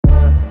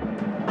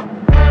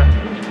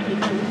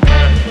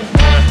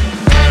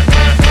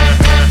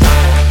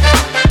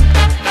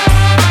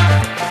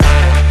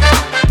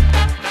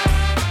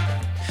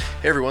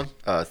everyone,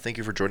 thank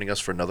you for joining us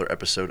for another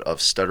episode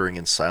of Stuttering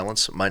in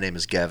Silence. My name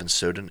is Gavin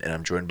Soden, and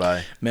I'm joined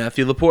by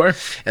Matthew Lepore.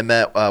 And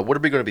Matt. What are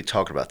we going to be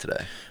talking about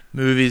today?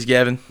 Movies,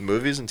 Gavin.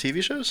 Movies and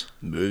TV shows?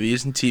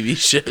 Movies and TV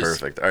shows.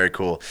 Perfect. All right,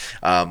 cool.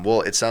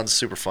 Well, it sounds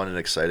super fun and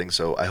exciting,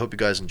 so I hope you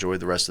guys enjoyed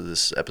the rest of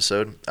this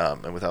episode.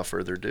 And without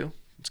further ado,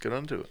 let's get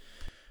on to it.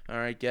 All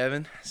right,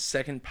 Gavin.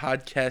 Second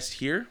podcast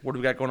here. What do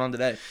we got going on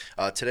today?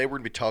 Today we're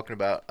going to be talking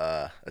about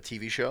a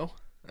TV show.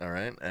 All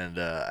right, and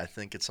I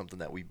think it's something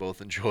that we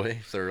both enjoy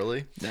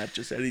thoroughly. Not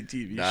just any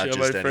TV Not show, just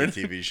my any friend.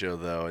 TV show,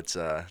 though. It's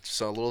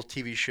just a little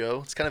TV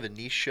show. It's kind of a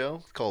niche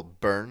show called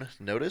Burn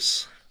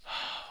Notice.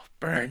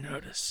 Burn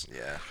Notice.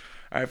 Yeah.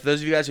 All right, for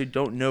those of you guys who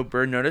don't know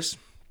Burn Notice,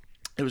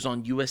 it was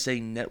on USA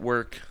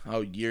Network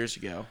years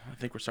ago. I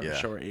think we're starting to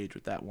show our age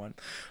with that one.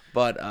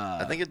 But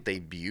I think it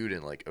debuted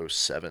in like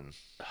 2007.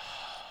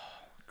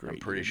 Great I'm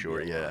pretty year to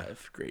sure, be yeah.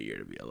 alive. Great year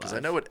to be alive. Because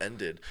I know it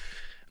ended.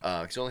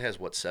 Because it only has,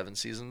 7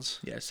 seasons?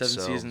 Yeah,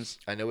 7 seasons.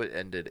 I know it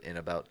ended in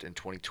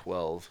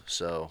 2012,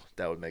 so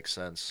that would make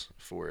sense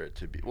for it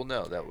to be. Well,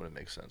 no, that wouldn't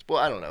make sense. Well,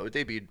 I don't know. It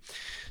debuted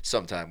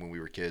sometime when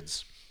we were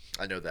kids.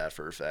 I know that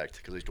for a fact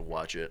because I used to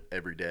watch it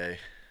every day.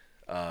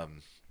 But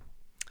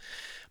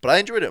I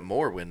enjoyed it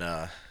more when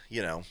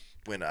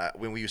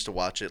when we used to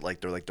watch it, like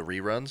they're like the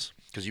reruns,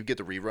 because you get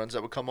the reruns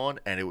that would come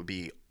on, and it would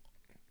be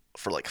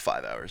for like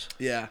 5 hours.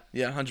 Yeah,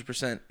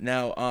 100%.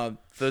 Now,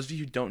 for those of you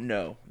who don't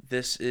know,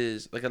 this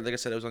is like I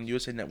said, it was on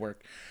USA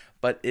Network,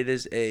 but it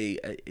is a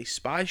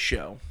spy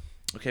show.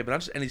 Okay, but not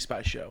just any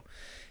spy show.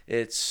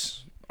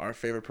 It's our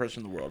favorite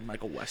person in the world,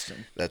 Michael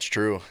Weston. That's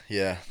true.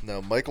 Yeah.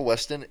 No, Michael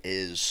Weston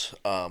is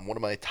one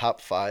of my top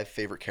 5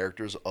 favorite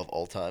characters of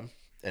all time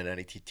in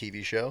any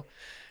TV show.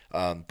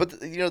 But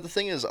the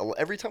thing is,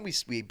 every time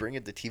we bring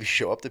the TV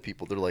show up to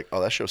people, they're like,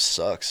 "Oh, that show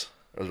sucks,"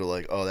 or they're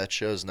like, "Oh, that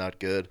show's not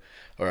good,"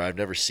 or "I've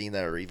never seen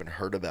that or even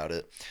heard about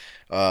it,"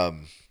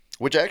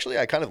 which actually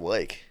I kind of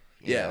like.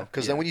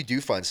 Because then when you do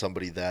find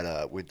somebody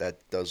that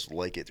does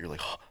like it, you're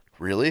like, "Oh,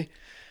 really?"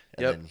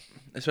 And Yep.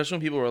 Especially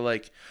when people were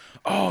like,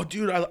 "Oh,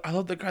 dude, I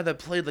love the guy that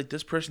played like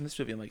this person in this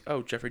movie." I'm like,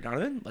 "Oh, Jeffrey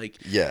Donovan." Like,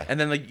 yeah. And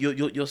then like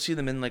you'll see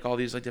them in like all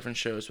these like different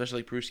shows, especially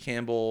like Bruce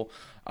Campbell.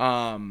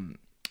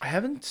 I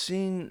haven't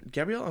seen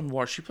Gabrielle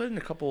Anwar. She played in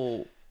a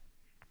couple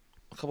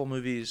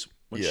movies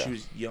when she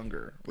was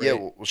younger. Right? Yeah,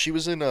 well, she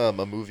was in a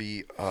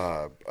movie,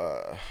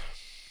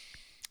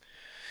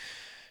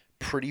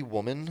 Pretty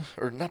Woman,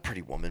 or not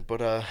Pretty Woman, but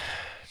God,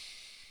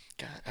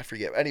 I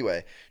forget.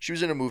 Anyway, she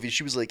was in a movie.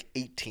 She was like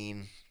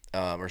 18,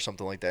 or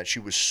something like that. She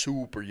was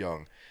super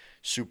young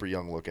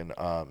looking.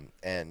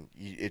 And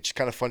it's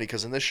kind of funny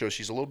because in this show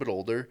she's a little bit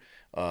older,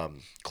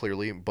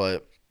 clearly,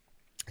 but.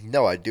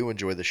 No, I do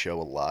enjoy the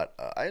show a lot.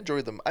 I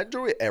enjoy them. I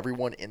enjoy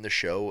everyone in the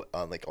show,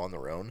 like on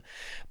their own,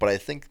 but I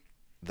think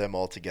them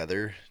all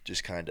together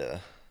just kind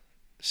of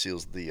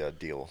seals the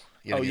deal.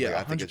 You know what I mean?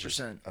 Like,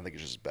 100%. I think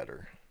it's just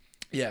better.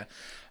 Yeah,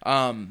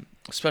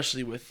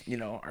 especially with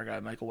our guy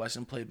Michael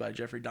Weston, played by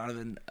Jeffrey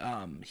Donovan.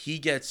 He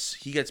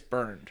gets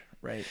burned,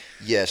 right?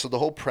 Yeah. So the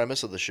whole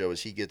premise of the show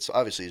is he gets,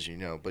 obviously, as you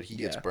know, but he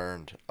gets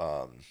burned.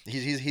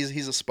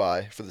 He's a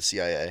spy for the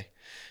CIA.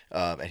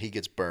 And he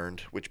gets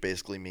burned, which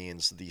basically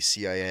means the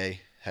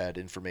CIA had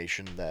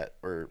information that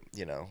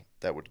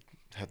would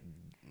have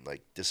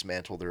like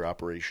dismantle their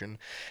operation,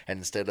 and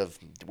instead of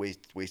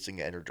wasting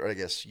energy, or I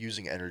guess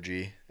using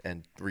energy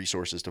and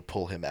resources to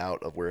pull him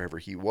out of wherever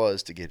he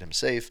was to get him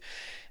safe,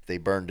 they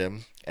burned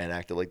him and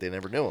acted like they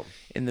never knew him.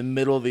 In the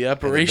middle of the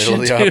operation. In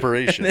the middle of the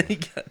operation. And then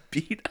he got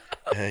beat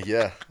up.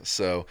 Yeah.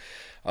 So.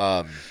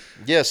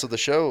 So the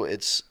show,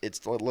 it's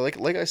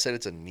like I said,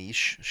 it's a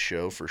niche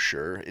show for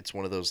sure. It's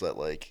one of those that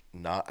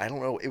I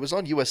don't know. It was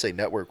on USA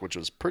Network, which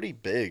was pretty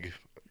big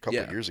a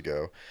couple of years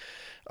ago.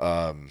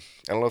 I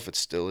don't know if it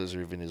still is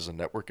or even is a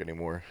network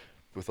anymore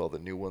with all the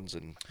new ones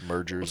and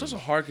mergers. It's also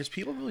hard because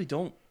people really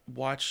don't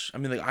watch. I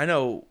mean, like I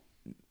know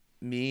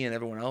me and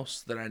everyone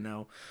else that I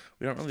know,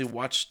 we don't really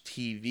watch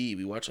TV.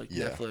 We watch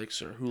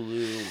Netflix or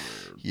Hulu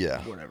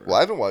or whatever. Well,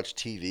 I haven't watched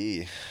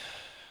TV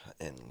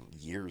in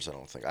years. I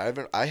don't think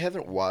I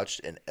haven't watched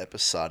an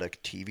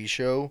episodic TV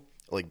show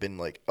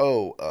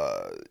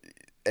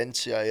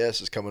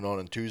NCIS is coming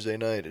on Tuesday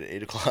night at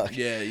 8:00.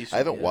 Yeah, I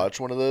haven't watched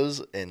one of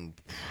those in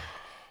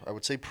I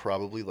would say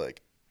probably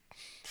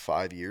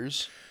 5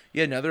 years.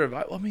 Yeah, now they're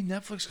well, I mean,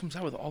 Netflix comes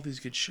out with all these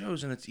good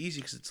shows, and it's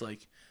easy because it's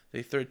like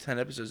they throw 10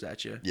 episodes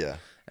at you. Yeah.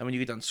 And when you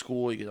get done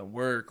school, you get done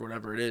work, or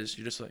whatever it is,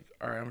 you're just like,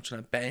 all right, I'm just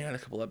gonna bang on a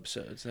couple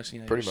episodes. Next thing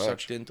you know, you're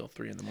sucked in until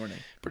 3 in the morning.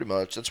 Pretty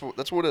much. That's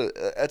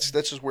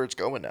just where it's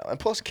going now. And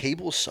plus,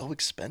 cable is so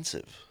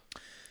expensive.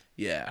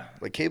 Yeah.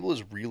 Like cable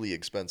is really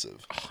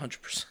expensive.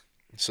 100%.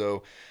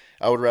 So,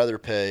 I would rather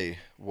pay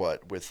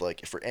with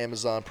for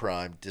Amazon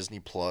Prime,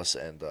 Disney Plus,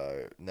 and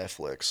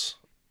Netflix.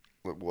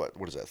 What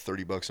is that?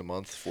 $30 a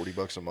month,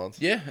 $40 a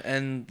month? Yeah,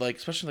 and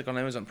especially on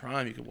Amazon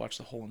Prime, you could watch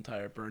the whole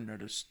entire Burn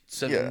Notice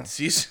 7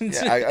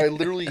 seasons. Yeah,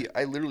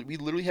 we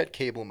literally had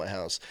cable in my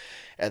house,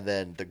 and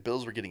then the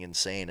bills were getting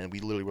insane, and we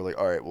literally were like,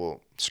 all right,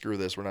 well, screw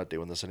this, we're not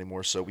doing this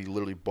anymore. So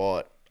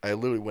I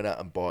literally went out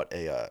and bought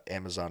a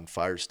Amazon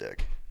Fire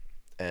Stick,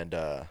 and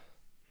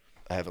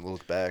I haven't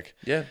looked back.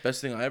 Yeah,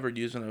 best thing I ever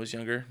used when I was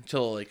younger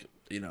until like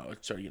it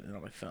started getting it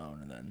on my phone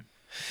and then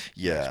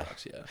Yeah.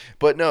 Xbox. Yeah.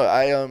 But no,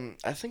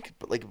 I think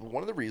like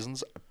one of the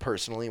reasons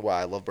personally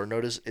why I love Burn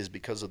Notice is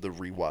because of the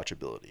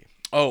rewatchability.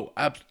 Oh,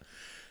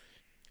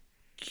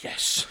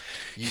 yes,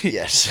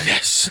 Yes.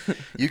 yes.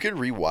 You can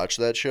rewatch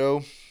that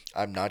show.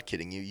 I'm not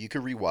kidding you. You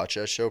could rewatch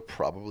that show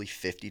probably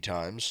 50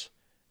 times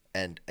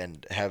and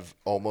have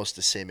almost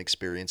the same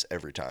experience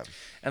every time.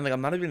 And like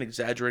I'm not even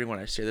exaggerating when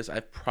I say this.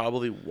 I've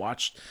probably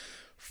watched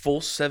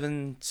full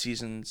 7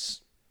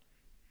 seasons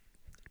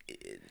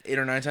 8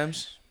 or 9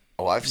 times.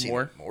 Oh, I've seen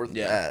More. it more than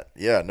Yeah. that.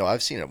 Yeah, no,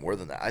 I've seen it more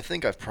than that. I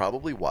think I've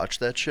probably watched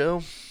that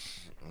show.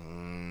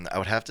 I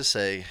would have to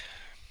say,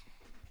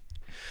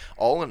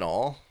 all in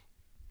all,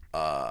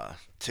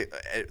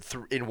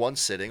 in one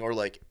sitting, or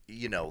like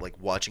like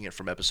watching it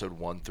from episode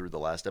 1 through the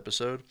last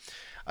episode,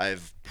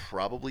 I've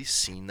probably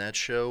seen that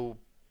show.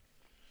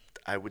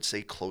 I would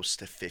say close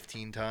to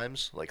 15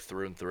 times, like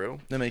through and through,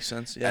 That makes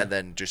sense. Yeah. and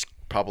then just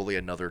probably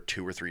another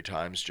 2 or 3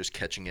 times just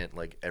catching it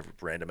like every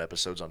random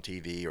episodes on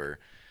TV or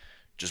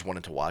just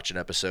wanted to watch an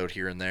episode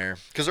here and there.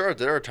 Because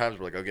there are times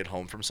where like I'll get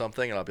home from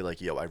something and I'll be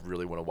like, yo, I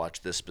really want to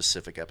watch this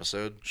specific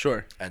episode,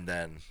 Sure. and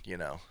then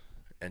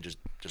and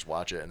just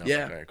watch it, and I'm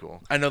Yeah. like, all right,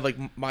 cool. I know, like,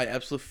 my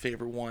absolute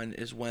favorite one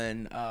is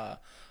when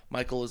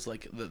Michael is,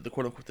 like, the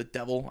quote-unquote the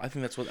devil. I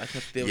think that's what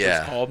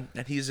it's called.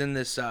 And he's in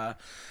this... now,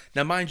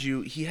 mind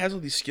you, he has all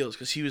these skills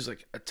because he was,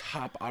 like, a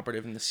top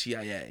operative in the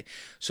CIA.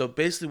 So,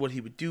 basically, what he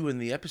would do in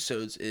the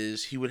episodes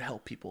is he would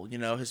help people.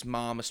 His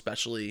mom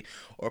especially,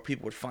 or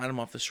people would find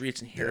him off the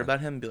streets and hear about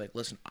him and be like,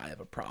 listen, I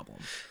have a problem.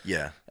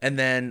 Yeah. And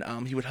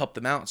then he would help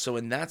them out. So,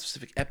 in that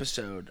specific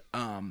episode,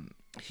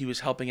 he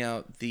was helping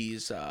out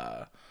these...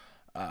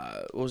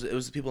 what was it? It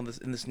was the people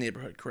in this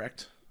neighborhood,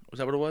 correct? Was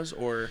that what it was?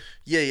 Or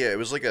Yeah. It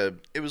was like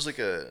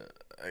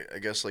I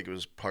guess like it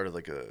was part of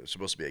like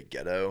supposed to be a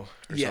ghetto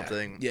or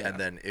something. Yeah. And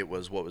then it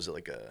was, what was it,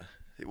 like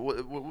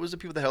what was the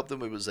people that helped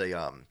them? It was I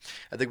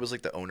think it was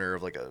like the owner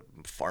of like a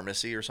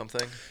pharmacy or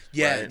something.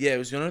 yeah, right? yeah, it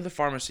was the owner of the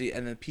pharmacy,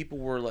 and then people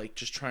were like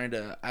just trying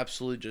to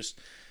absolutely just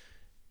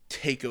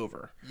take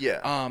over.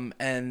 Yeah.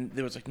 And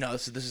there was like, no,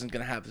 this isn't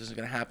gonna happen. This isn't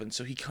gonna happen.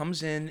 So he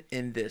comes in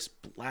this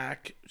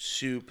black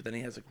suit, but then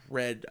he has like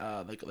red,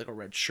 like a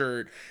red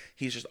shirt.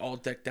 He's just all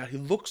decked out. He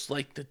looks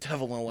like the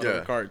devil in a lot of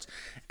regards.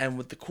 And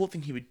what the cool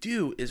thing he would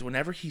do is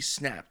whenever he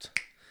snapped,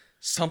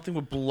 something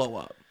would blow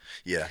up.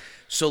 Yeah.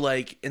 So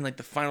like in like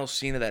the final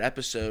scene of that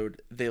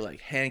episode, they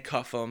like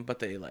handcuff him, but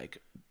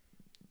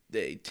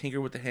they tinker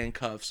with the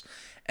handcuffs,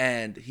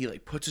 and he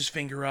like puts his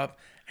finger up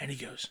and he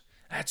goes,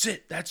 that's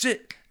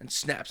it, and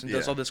snaps and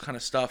does all this kind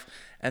of stuff.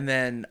 And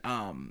then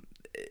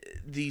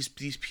these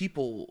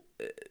people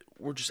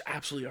were just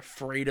absolutely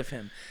afraid of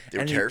him. They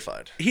were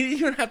terrified. He didn't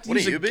even have to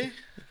Wouldn't use you be?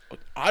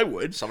 I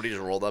would. Somebody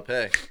just rolled up,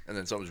 hey, and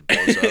then someone just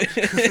blows up.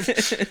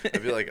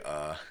 I'd be like,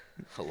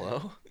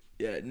 hello?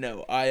 Yeah,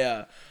 no,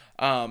 I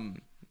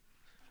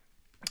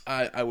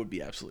would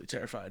be absolutely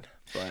terrified.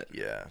 But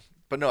Yeah.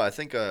 But no, I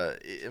think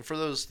and for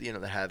those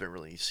that haven't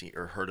really seen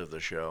or heard of the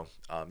show,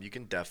 you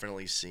can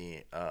definitely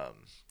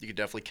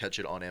catch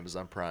it on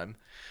Amazon Prime.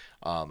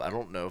 I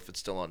don't know if it's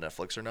still on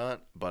Netflix or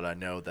not, but I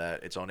know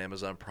that it's on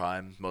Amazon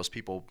Prime. Most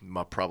people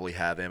probably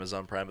have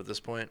Amazon Prime at this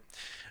point,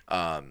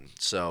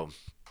 so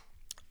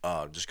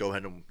just go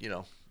ahead and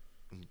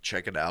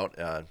check it out.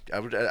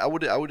 I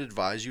would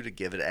advise you to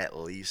give it at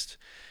least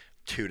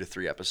 2 to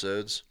 3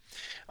 episodes.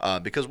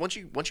 Because once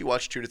you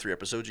watch 2 to 3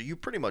 episodes, you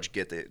pretty much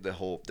get the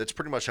whole. That's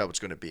pretty much how it's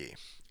going to be,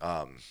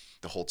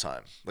 the whole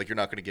time. Like you're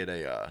not going to get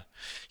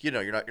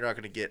you're not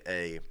going to get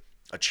a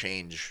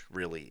change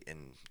really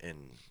in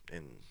in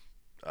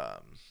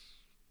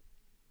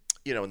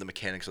the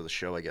mechanics of the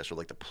show, I guess, or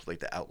like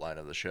the outline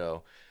of the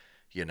show.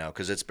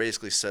 Because it's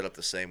basically set up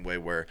the same way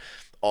where,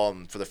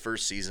 for the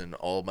first season,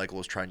 all Michael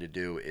was trying to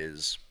do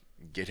is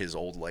get his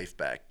old life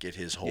back, get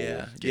his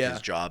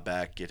his job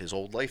back, get his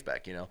old life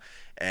back,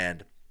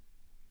 and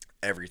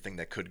everything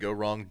that could go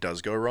wrong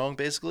does go wrong,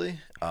 basically.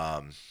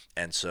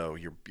 And so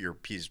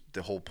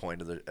the whole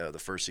point of the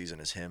first season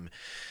is him,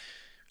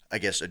 I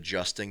guess,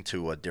 adjusting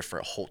to a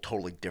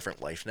totally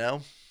different life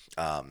now,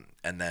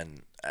 and then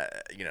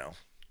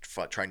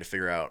trying to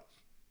figure out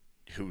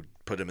who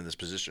put him in this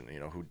position,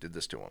 who did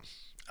this to him.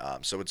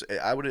 So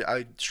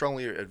I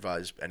strongly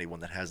advise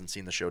anyone that hasn't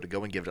seen the show to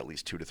go and give it at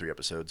least 2 to 3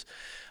 episodes,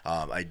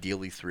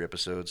 ideally 3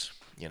 episodes.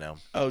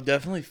 Oh,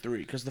 definitely 3,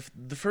 because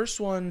the first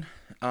one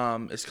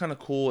is kind of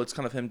cool. It's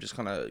kind of him just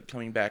kind of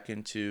coming back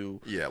into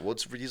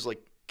he's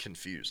like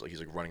confused, like he's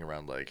like running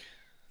around like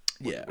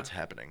what's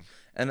happening.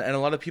 And a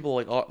lot of people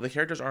like the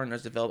characters aren't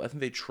as developed. I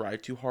think they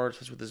tried too hard,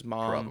 especially with his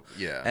mom.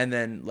 And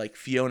then like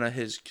Fiona,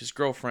 his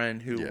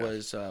girlfriend, who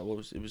was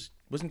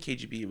wasn't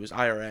KGB, it was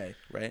IRA,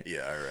 right?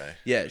 Yeah, IRA.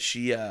 Yeah,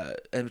 she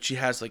and she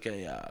has like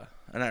an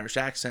Irish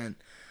accent.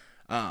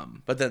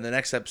 But then the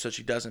next episode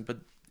she doesn't. But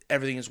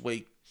everything is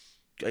way,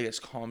 I guess,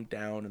 calmed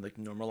down and like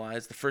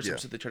normalized. The first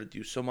episode they try to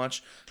do so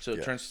much, so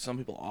it turns some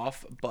people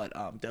off. But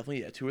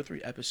definitely 2 or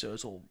 3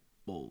 episodes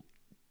will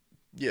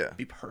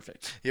be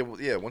perfect. Yeah,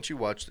 well, once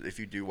you if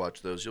you do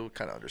watch those, you'll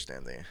kind of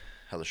understand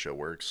how the show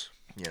works.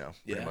 Pretty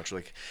Yeah. much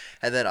like,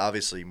 and then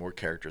obviously more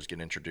characters get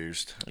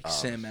introduced, Like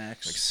Sam like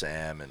Max.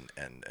 Sam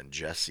and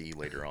Jesse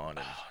later on,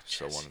 and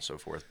so on Jesse. and so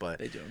forth. But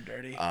They do him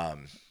dirty.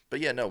 but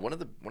yeah, no. One of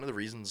the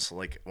reasons,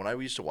 like when I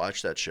used to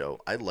watch that show,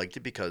 I liked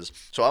it because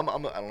so I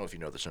don't know if you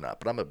know this or not,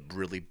 but I'm a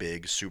really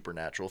big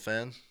Supernatural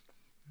fan,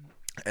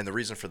 and the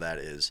reason for that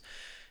is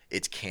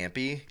it's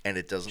campy and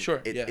it doesn't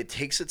Sure, it, yeah. it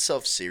takes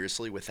itself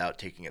seriously without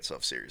taking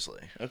itself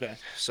seriously. Okay.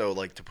 So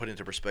like to put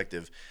into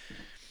perspective,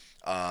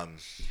 um,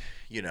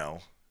 you know,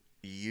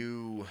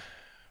 you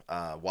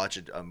watch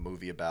a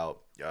movie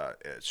about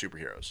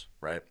superheroes,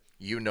 right?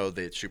 You know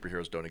that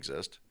superheroes don't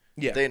exist.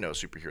 Yeah. They know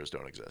superheroes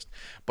don't exist,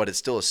 but it's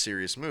still a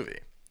serious movie,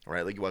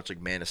 right? Like you watch like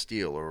Man of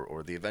Steel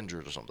or The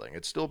Avengers or something.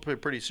 It's still a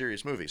pretty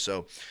serious movie.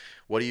 So,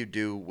 what do you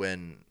do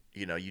when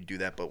you do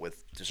that, but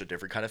with just a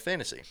different kind of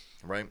fantasy,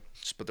 right?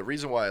 But the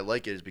reason why I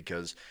like it is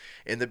because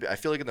I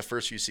feel like in the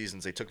first few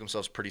seasons they took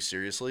themselves pretty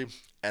seriously,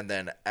 and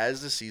then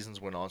as the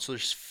seasons went on, so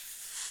there's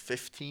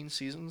 15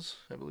 seasons,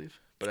 I believe.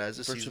 But as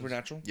the For seasons,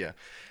 Supernatural? yeah,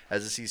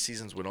 as the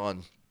seasons went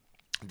on,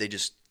 they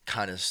just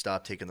kind of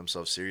stopped taking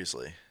themselves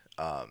seriously,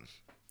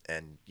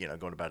 and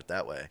going about it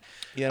that way.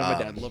 Yeah, my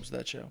dad Um, loves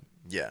that show.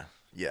 yeah,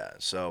 yeah.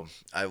 So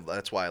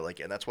that's why I like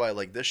it, and that's why I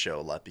like this show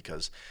a lot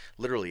because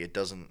literally it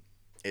doesn't.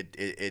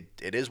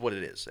 It is what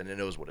it is, and it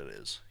knows what it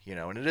is,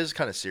 and it is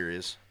kind of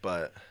serious,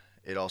 but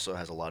it also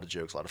has a lot of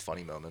jokes, a lot of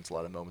funny moments, a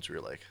lot of moments where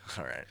you're like,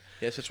 all right,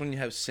 Yeah, so it's when you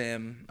have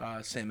Sam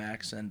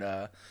Max, and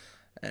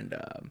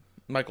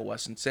Michael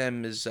Weston.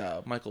 Sam is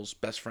Michael's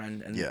best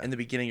friend, and yeah, in the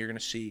beginning, you're gonna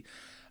see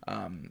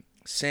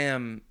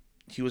Sam.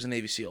 He was a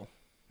Navy SEAL,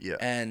 yeah,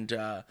 and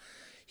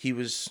he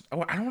was I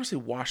don't want to say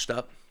washed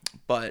up,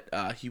 but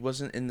he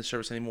wasn't in the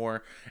service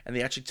anymore. And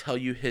they actually tell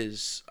you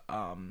his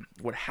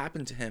what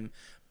happened to him,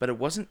 but it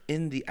wasn't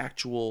in the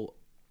actual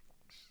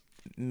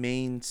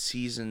main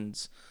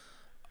seasons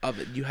of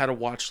it. You had to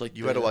watch like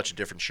you had to watch a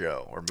different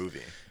show or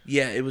movie.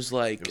 yeah, it was It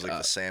like was like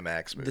the Sam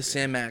Axe movie, the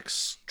Sam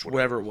Max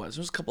whatever it was.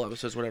 It was a couple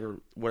episodes,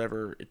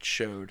 whatever it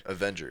showed.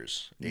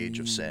 Avengers, Age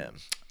of Sam.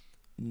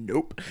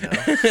 Nope. No,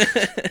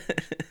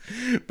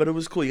 But it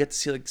was cool. You got to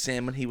see like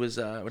Sam when he was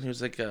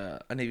like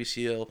a Navy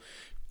SEAL.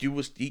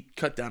 He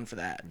cut down for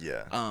that.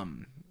 yeah,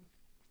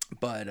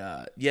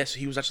 But yeah, so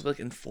he was actually like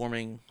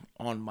informing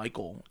on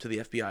Michael to the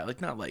FBI,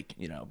 like not like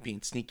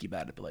being sneaky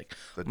about it, but like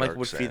The Michael Dark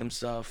would feed Sam. him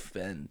stuff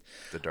and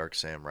the Dark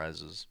Sam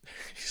Rises.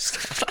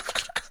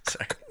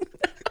 Sorry.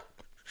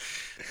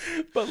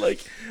 but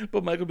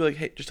Michael would be like,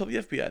 hey, just tell the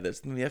FBI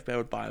this, and then the FBI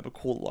would buy him a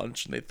cool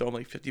lunch and they'd throw him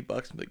like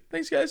 $50 and be like,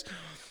 thanks guys,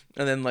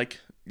 and then like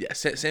yeah,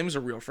 Sam's a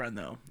real friend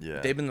though. Yeah.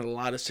 They've been in a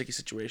lot of sticky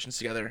situations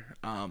together.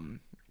 And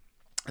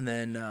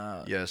then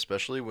Yeah,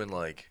 especially when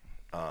like,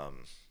 I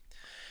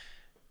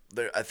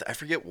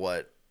forget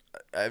what.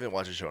 I haven't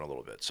watched the show in a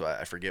little bit, so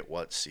I forget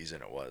what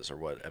season it was or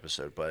what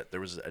episode. But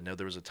I know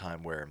there was a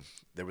time where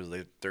there was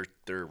like,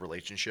 their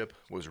relationship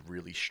was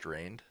really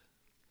strained,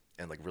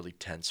 and like really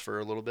tense for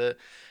a little bit.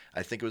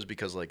 I think it was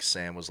because like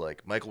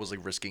Michael was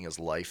like risking his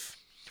life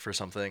for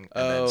something,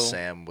 and then Oh.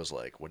 Sam was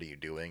like, "What are you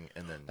doing?"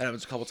 And then that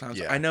happens a couple times.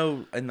 Yeah. I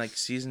know in like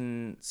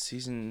season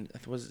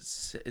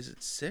was is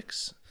it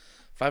 6,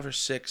 5 or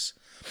 6?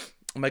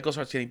 Michael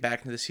starts getting back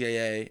into the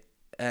CIA,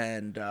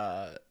 and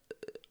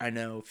I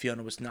know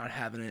Fiona was not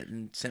having it,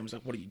 and Sam was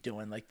like, "What are you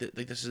doing? Like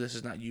this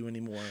is not you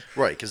anymore."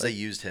 right, because they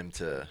used him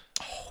to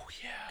Oh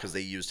yeah.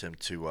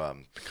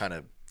 kind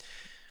of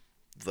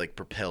like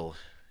propel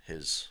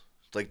his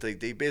like they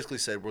basically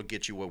said we'll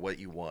get you what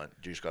you want,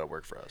 you just got to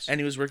work for us. And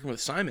he was working with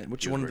Simon,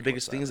 which He is was one of the working with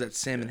biggest things Simon, that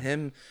Sam and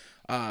him,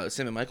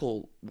 Sam and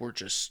Michael were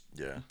just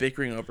Yeah.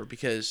 bickering over,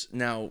 because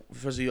now,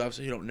 for those of you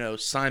obviously who don't know,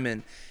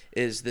 Simon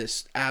is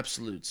this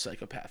absolute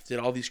psychopath. Did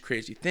all these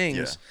crazy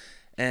things,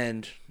 Yeah.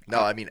 and No,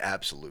 I mean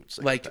absolute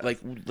psychopath. like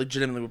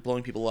legitimately were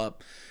blowing people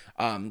up,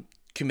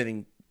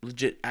 committing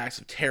legit acts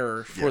of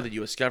terror for Yeah. the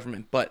U.S.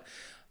 government. But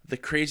the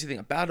crazy thing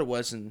about it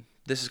was, and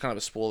this is kind of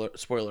a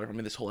spoiler. I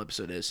mean, this whole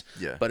episode is.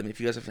 Yeah. But I mean, if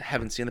you guys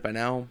haven't seen it by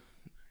now,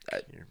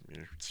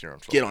 it's your own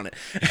fault. get on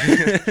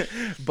it.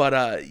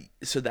 But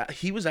so that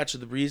he was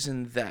actually the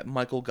reason that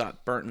Michael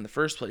got burnt in the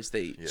first place.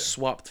 They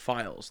swapped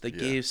files. They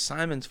gave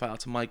Simon's file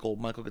to Michael.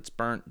 Michael gets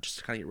burnt just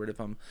to kind of get rid of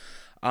him.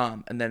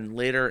 And then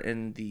later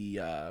in the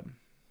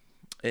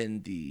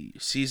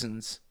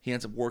seasons, he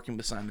ends up working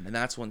with Simon, and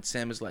that's when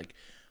Sam is like,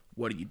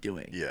 "What are you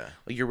doing? Yeah.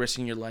 Like, you're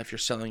risking your life. You're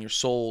selling your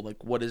soul.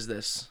 Like, what is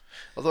this?"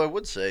 Although I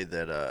would say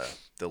that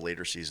the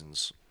later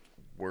seasons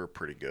were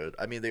pretty good.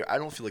 I mean, I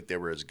don't feel like they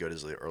were as good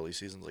as the early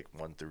seasons, like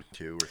 1 through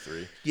 2 or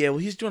 3. Yeah, well,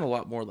 he's doing a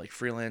lot more like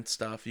freelance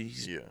stuff.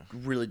 He's Yeah.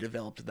 really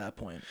developed at that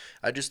point.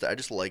 I just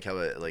like how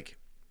it like.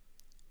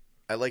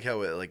 I like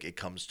how it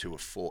comes to a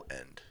full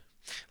end.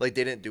 Like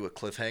they didn't do a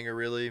cliffhanger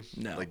really.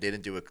 No. Like they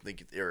didn't do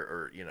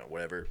or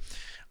whatever.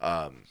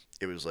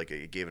 It was like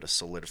it gave it a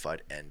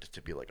solidified end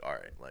to be like, all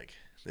right, like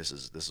this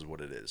is what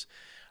it is.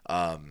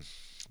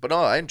 But no,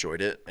 I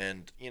enjoyed it,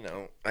 and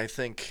I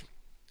think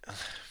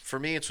For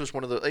me, it's just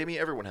one of the. I mean,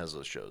 everyone has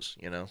those shows,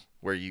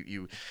 where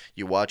you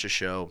watch a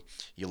show,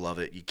 you love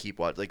it, you keep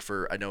watch. Like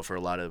I know for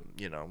a lot of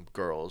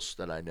girls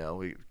that I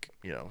know,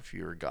 if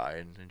you're a guy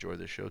and enjoy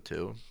this show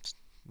too, it's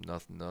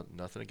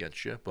nothing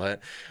against you,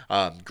 but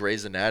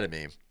Grey's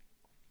Anatomy,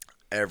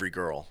 every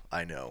girl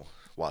I know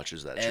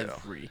watches that show.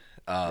 Every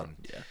girl, Um,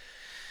 yeah.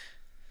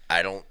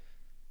 I don't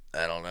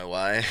I don't know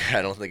why.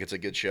 I don't think it's a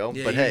good show,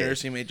 Yeah, but you hey,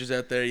 nursing majors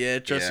out there, yeah,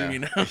 trust yeah, me, you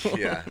know.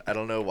 yeah. I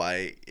don't know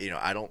why.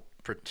 I don't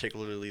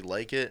particularly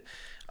like it.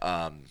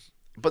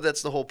 But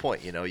that's the whole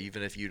point.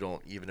 Even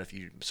if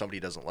somebody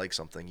doesn't like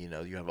something, you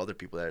have other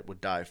people that would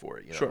die for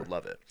it. Sure. Would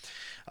love it.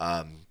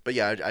 But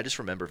yeah, I just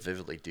remember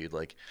vividly, dude,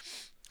 like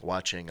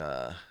watching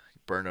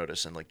Burn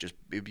Notice, and like just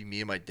it'd be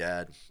me and my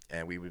dad,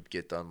 and we would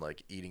get done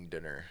like eating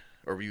dinner,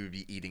 or we would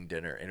be eating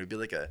dinner, and it would be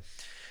like a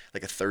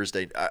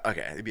Thursday.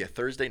 Okay, it'd be a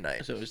Thursday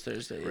night. So it was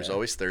Thursday, It was yeah.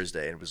 always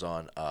Thursday, and it was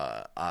on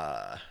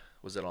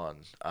was it on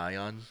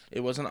Ion?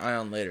 It wasn't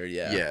Ion later,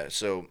 yeah. Yeah.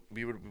 So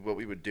what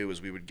we would do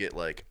is we would get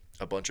like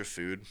a bunch of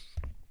food,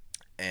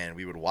 and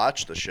we would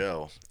watch the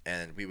show,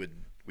 and we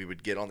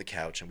would get on the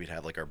couch, and we'd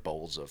have like our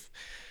bowls of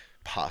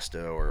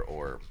pasta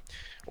or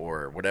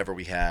whatever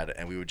we had,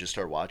 and we would just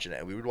start watching it,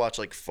 and we would watch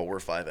like 4 or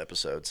 5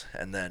 episodes,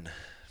 and then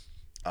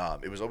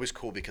it was always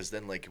cool because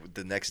then like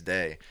the next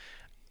day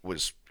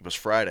was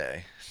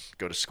Friday.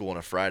 Go to school on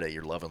a Friday.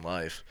 You're loving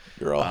life.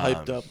 You're all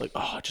hyped Um, up, like,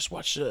 oh, I just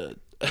watched an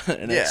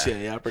Yeah.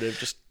 XCA operative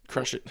just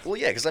crush it. well,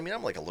 yeah, because I mean,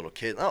 I'm like a little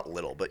kid, not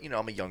little, but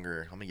I'm a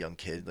young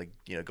kid, like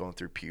going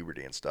through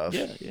puberty and stuff.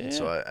 Yeah, yeah, And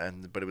so yeah.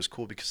 but it was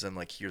cool because then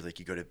like here, like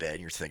you go to bed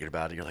and you're thinking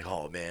about it. You're like,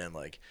 oh man,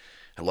 like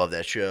I love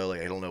that show.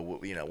 Like I don't know Or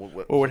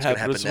what what's gonna happened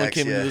happen if someone next.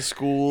 came Yeah, into the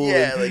school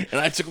yeah, and, like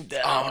and I took him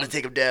down. oh, I'm gonna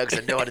take him down because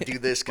I know how to do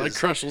this. My Cause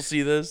crush will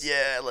see this.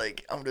 yeah,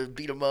 like I'm gonna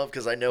beat him up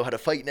because I know how to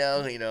fight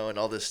now. And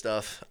all this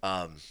stuff.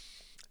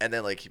 And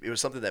then like it was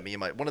something that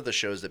one of the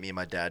shows that me and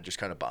my dad just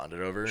kind of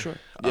bonded over. Sure.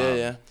 Yeah,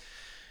 yeah.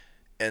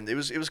 And it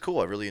was cool.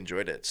 I really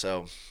enjoyed it.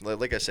 So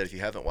like I said, if you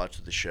haven't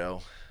watched the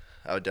show,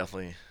 I would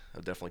definitely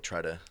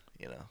try to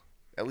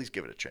at least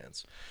give it a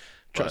chance.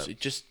 Trust But, me,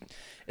 just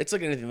it's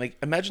like anything. Like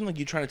imagine like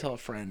you trying to tell a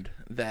friend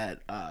that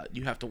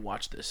you have to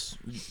watch this.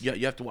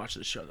 You have to watch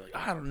this show. They're like,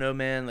 I don't know,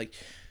 man. Like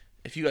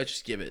if you guys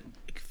just give it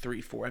like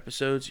 3-4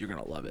 episodes, you're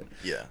gonna love it.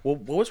 Yeah. Well,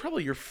 what was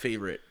probably your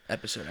favorite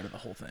episode out of the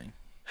whole thing?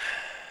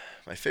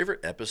 My favorite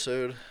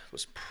episode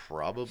was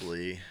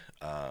probably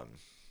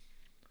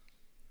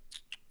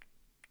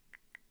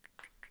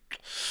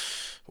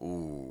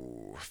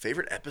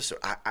favorite episode.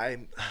 I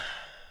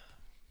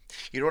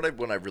you know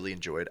what I really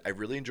enjoyed? I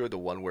really enjoyed the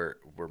one where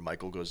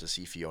Michael goes to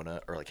see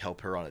Fiona or like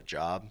help her on a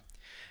job,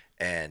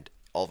 and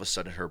all of a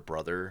sudden her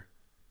brother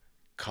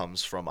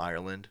comes from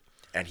Ireland,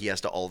 and he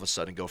has to all of a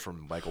sudden go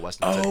from Michael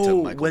Weston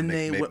to Michael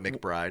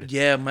McBride.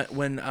 Yeah,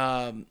 when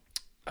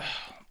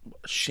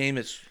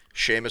Seamus.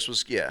 Seamus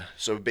was, yeah.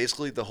 So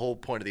basically, the whole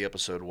point of the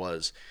episode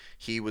was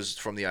he was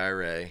from the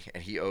IRA,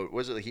 and he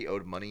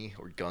owed money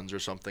or guns or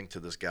something to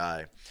this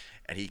guy,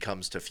 and he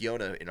comes to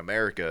Fiona in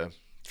America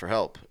for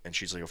help, and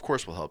she's like, "Of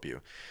course we'll help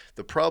you."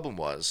 The problem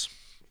was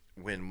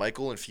when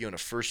Michael and Fiona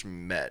first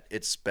met.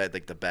 It's bad,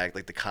 like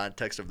the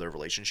context of their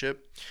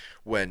relationship.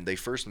 When they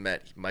first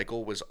met,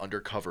 Michael was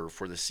undercover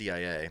for the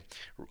CIA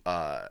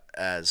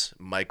as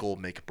Michael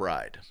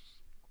McBride,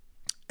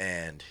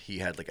 and he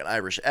had like an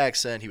Irish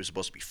accent. He was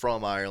supposed to be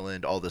from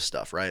Ireland, all this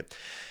stuff, right?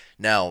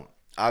 Now,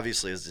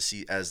 obviously,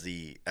 as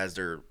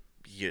their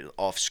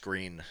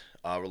off-screen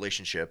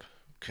relationship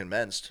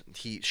commenced,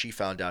 she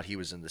found out he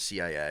was in the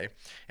CIA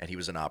and he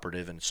was an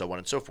operative and so on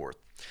and so forth.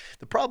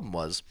 The problem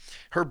was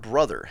her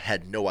brother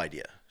had no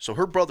idea. So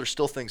her brother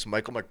still thinks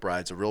Michael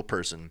McBride's a real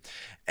person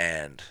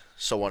and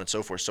so on and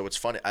so forth. So it's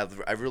funny.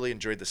 I really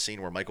enjoyed the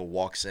scene where Michael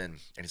walks in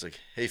and he's like,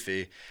 "Hey,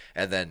 Fee,"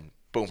 and then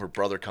boom, her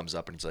brother comes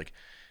up and he's like,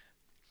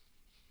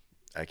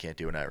 I can't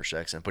do an Irish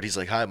accent, but he's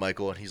like, "Hi,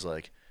 Michael," and he's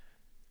like,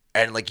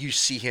 and like you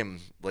see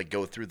him like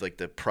go through like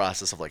the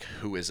process of like,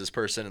 who is this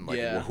person, and like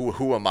Yeah.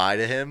 who am I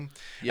to him,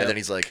 Yep. and then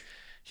he's like,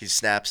 he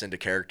snaps into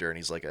character, and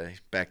he's like,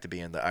 back to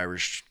being the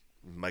Irish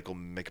Michael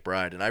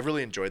McBride, and I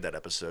really enjoyed that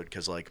episode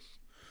because like,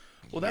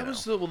 Well, that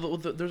was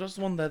there's also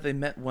the one that they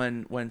met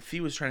when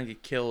Fee was trying to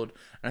get killed,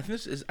 and I think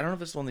I don't know if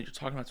this is the one that you're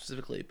talking about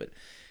specifically, but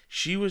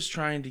she was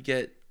trying to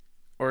get,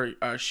 or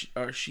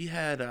she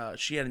had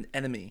an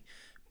enemy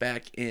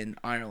back in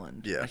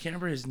Ireland. Yeah. I can't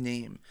remember his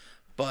name,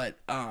 but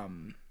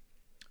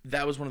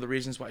that was one of the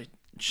reasons why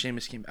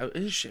Seamus came out.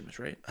 It is Seamus,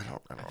 right? I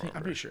don't I'm remember.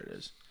 pretty sure it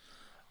is.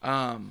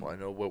 Well, I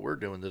know what we're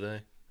doing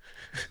today.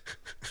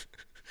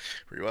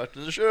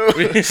 Rewatching the show.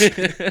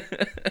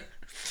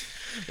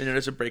 And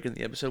there's a break in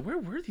the episode. Where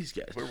were these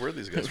guys? Where were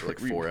these guys for like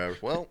 4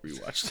 hours? Well,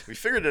 Rewatched. we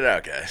figured it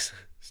out, guys.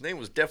 His name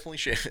was definitely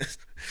Seamus.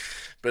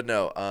 But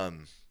no,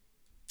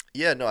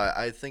 yeah, no,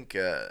 I think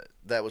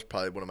that was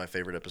probably one of my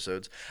favorite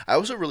episodes. I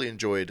also really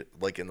enjoyed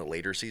like in the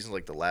later seasons,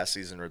 like the last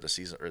season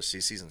or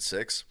season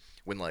 6,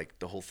 when like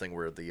the whole thing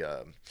where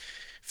the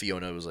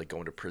Fiona was like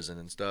going to prison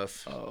and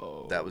stuff.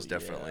 Oh, that was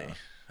definitely. yeah.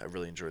 I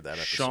really enjoyed that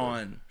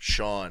episode.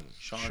 Sean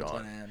Sean.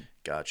 Glenn.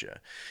 Gotcha.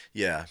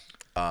 Yeah.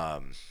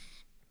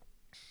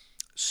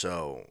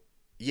 So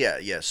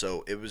yeah.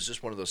 So it was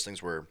just one of those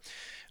things where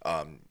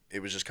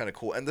it was just kind of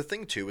cool. And the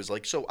thing too is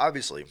like, so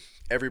obviously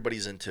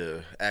everybody's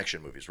into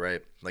action movies,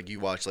 right? Like you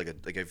watch like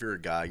if you're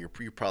a guy, you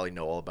probably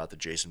know all about the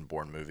Jason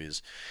Bourne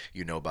movies.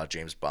 You know about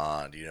James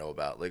Bond. You know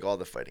about like all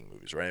the fighting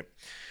movies, right?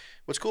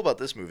 What's cool about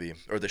this movie,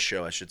 or this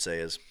show, I should say,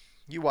 is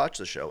you watch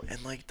the show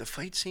and like the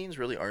fight scenes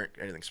really aren't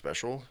anything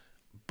special,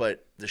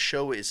 but the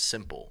show is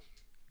simple,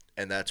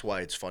 and that's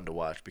why it's fun to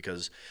watch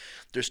because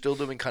they're still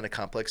doing kind of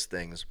complex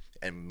things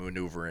and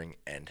maneuvering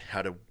and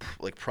how to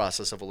like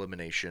process of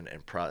elimination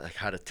and like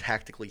how to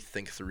tactically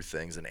think through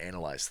things and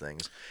analyze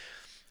things,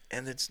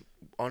 and it's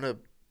on a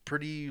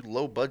pretty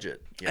low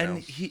budget, you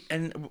And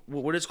know.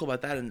 what is cool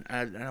about that, and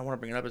I want to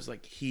bring it up, is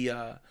like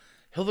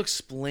he'll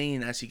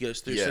explain as he goes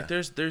through. So Yeah,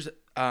 like there's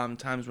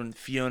times when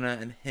Fiona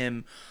and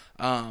him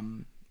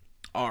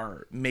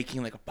are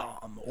making like a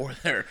bomb, or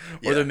yeah,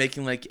 they're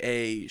making like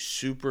a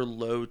super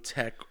low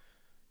tech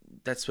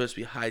that's supposed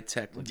to be high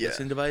tech like yeah,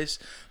 listening device,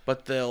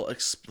 but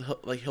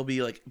he'll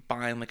be like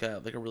buying like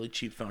a really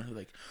cheap phone. He'll be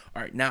like,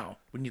 all right, now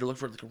we need to look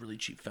for like a really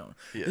cheap phone.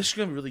 yeah, This is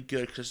gonna be really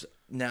good because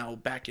now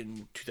back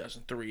in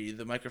 2003,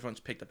 the microphones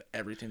picked up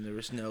everything. There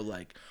was no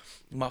like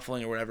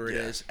muffling or whatever it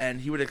Yeah. is,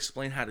 and he would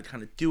explain how to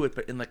kind of do it,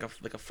 but in like a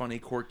funny,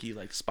 quirky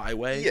like spy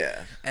way.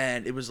 yeah.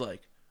 And it was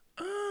like,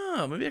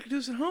 oh, maybe I could do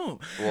this at home.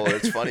 Well,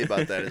 what's funny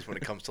about that is when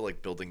it comes to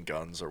like building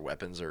guns or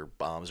weapons or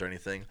bombs or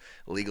anything,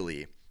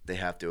 legally they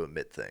have to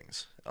omit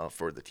things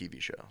for the TV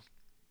show.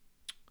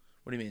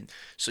 What do you mean?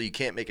 So you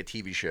can't make a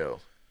TV show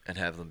and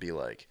have them be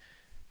like,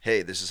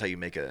 "Hey, this is how you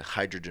make a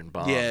hydrogen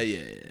bomb," Yeah.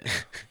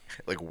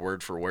 like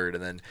word for word,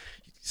 and then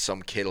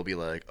some kid will be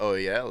like, "Oh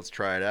yeah, let's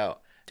try it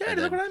out." Dad,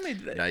 And look then what I made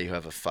today. now you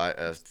have a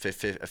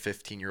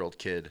 15-year-old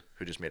kid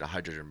who just made a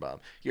hydrogen bomb,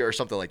 yeah, or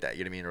something like that.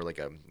 You know what I mean? Or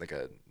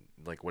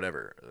like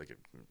whatever,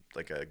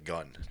 like a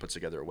gun puts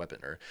together a weapon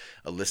or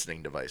a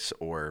listening device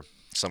or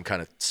some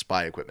kind of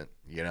spy equipment.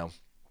 You know.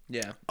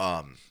 Yeah.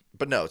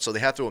 But no, so they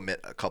have to omit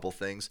a couple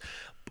things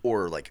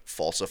or like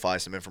falsify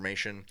some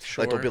information.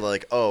 Like they'll Sure. be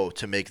like, oh,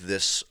 to make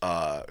this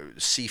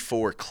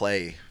C4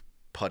 clay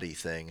putty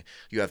thing,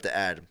 you have to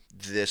add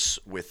this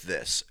with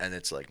this. And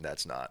it's like,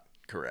 that's not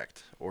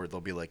correct. Or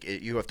they'll be like,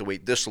 you have to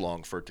wait this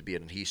long for it to be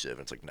an adhesive.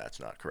 It's like, that's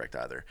not correct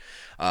either.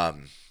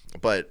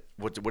 But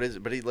what is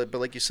it? But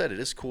like you said, it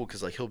is cool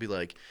because like he'll be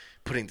like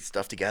putting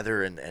stuff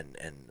together and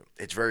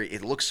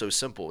it looks so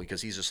simple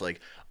because he's just like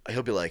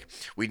he'll be like,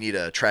 we need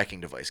a tracking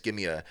device. Give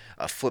me a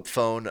flip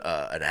phone,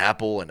 an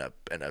apple, and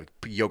a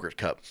yogurt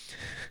cup.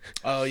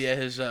 Oh yeah,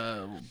 his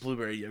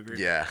blueberry yogurt.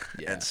 Yeah.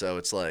 Yeah. And so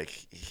it's like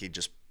he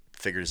just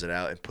figures it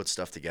out and puts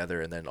stuff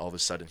together, and then all of a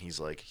sudden he has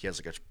like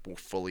a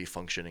fully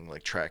functioning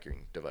like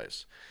tracking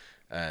device,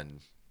 and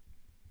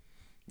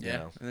Yeah. you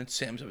know, And then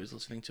Sam's always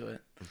listening to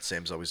it.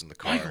 Sam's always in the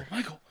car.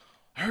 Michael,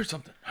 I heard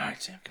something. All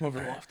right, Sam, come over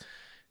to the loft.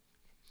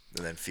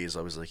 And then Fee's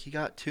always like, "You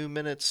got 2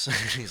 minutes."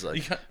 He's like,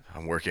 You got-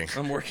 "I'm working."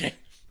 I'm working.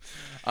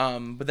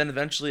 But then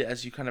eventually,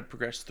 as you kind of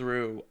progress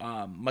through,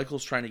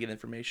 Michael's trying to get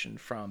information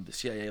from the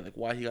CIA, like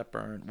why he got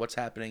burned, what's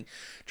happening,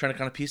 trying to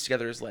kind of piece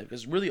together his life.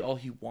 Because really, all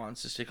he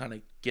wants is to kind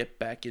of get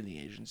back in the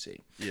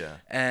agency. Yeah.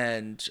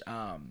 And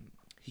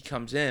he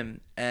comes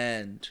in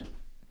and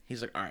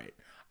he's like, "All right,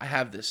 I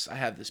have this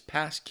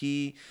pass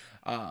key.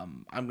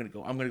 I'm gonna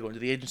go into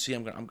the agency.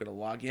 I'm gonna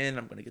log in.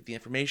 I'm gonna get the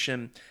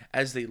information."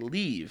 As they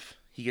leave,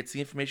 he gets the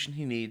information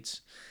he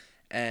needs,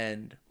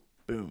 and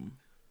boom.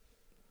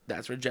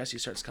 That's where Jesse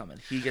starts coming.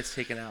 He gets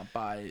taken out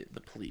by the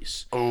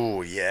police.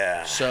 Oh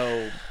yeah.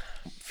 So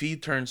Fee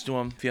turns to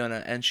him,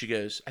 Fiona, and she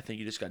goes, "I think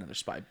you just got another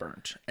spy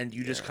burnt." And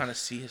you just kind of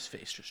see his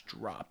face just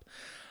drop.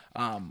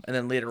 And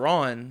then later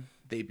on,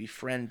 they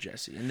befriend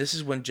Jesse, and this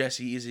is when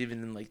Jesse is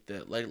even in like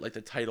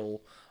the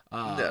title,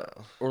 No.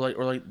 or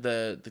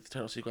the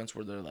title sequence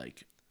where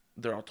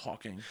they're all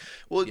talking.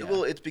 Well, Yeah.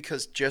 well, it's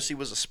because Jesse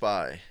was a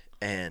spy,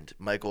 and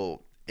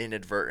Michael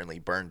inadvertently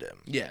burned him.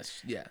 Yes,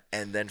 yeah.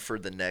 And then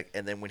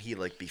and then when he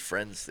like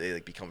befriends, they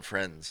like become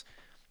friends.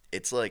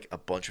 It's like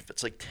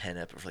it's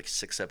like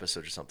 6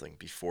 episodes or something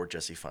before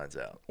Jesse finds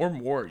out. Or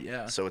more,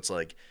 yeah. So it's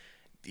like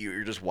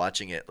you're just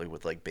watching it like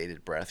with like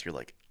bated breath. You're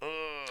like, ugh.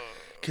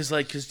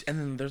 And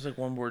then there's like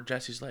one where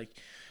Jesse's like,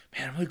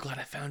 "Man, I'm really glad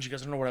I found you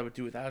guys. I don't know what I would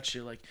do without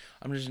you. Like,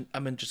 I'm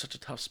in just such a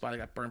tough spot. I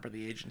got burned by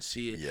the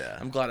agency. Yeah.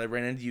 I'm glad I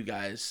ran into you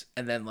guys."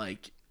 And then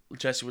like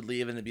Jesse would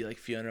leave, and it'd be like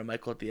Fiona and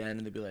Michael at the end,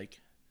 and they'd be like,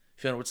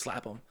 Fiona would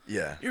slap him.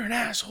 Yeah. "You're an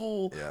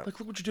asshole. Yeah. Like,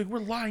 look what you're doing. We're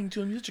lying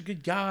to him. You're such a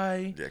good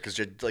guy." Yeah, because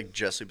like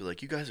Jesse would be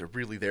like, "You guys are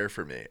really there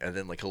for me," and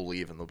then like he'll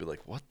leave, and they'll be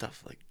like, "What the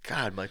like,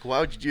 God, Michael, why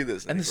would you do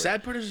this?" And the he's like,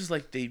 sad part is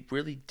like they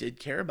really did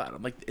care about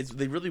him. Like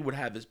they really would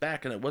have his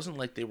back, and it wasn't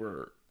like they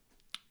were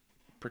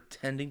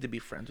pretending to be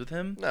friends with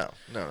him. No.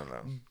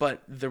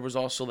 But there was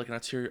also like an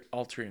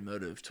ulterior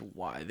motive to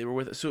why they were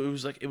with it. So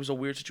it was a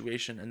weird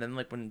situation. And then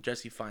like when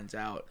Jesse finds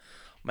out,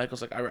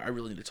 Michael's like, I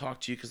really need to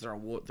talk to you because they're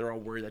all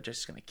worried that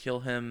Jesse's gonna kill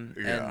him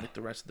and Yeah. like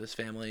the rest of this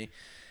family.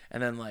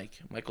 And then like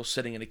Michael's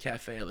sitting in a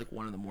cafe at like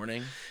 1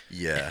 a.m.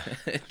 Yeah.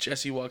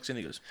 Jesse walks in.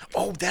 He goes,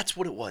 Oh, that's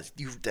what it was.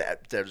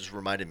 That just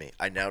reminded me.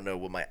 I now know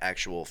what my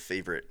actual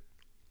favorite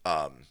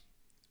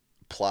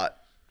plot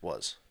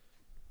was.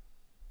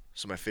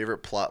 So my favorite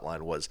plot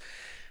line was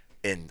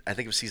in, I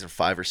think it was season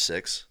 5 or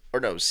 6, or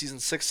no, it was season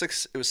six.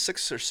 Six. It was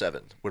 6 or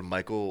 7 when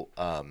Michael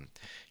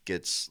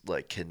gets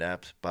like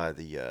kidnapped by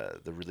the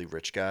really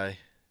rich guy.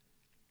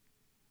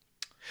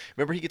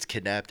 Remember he gets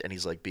kidnapped and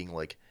he's like being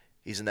like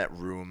he's in that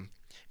room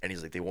and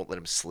he's like they won't let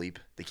him sleep.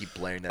 They keep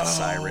blaring that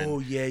siren Oh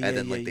yeah, and yeah,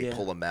 then yeah, like they yeah.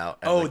 pull him out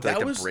and Oh, like they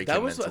like to break that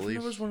him was I think mentally.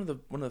 that was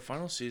one of the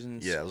final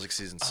seasons. Yeah, it was like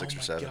season Oh 6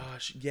 or 7.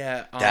 gosh,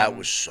 yeah. That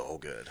was so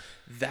good.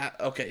 That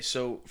okay.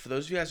 So for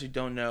those of you guys who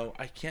don't know,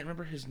 I can't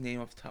remember his name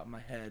off the top of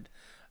my head,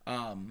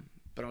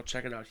 but I'll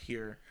check it out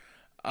here.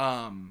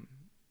 Um,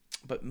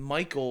 but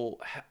Michael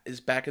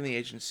is back in the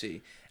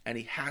agency, and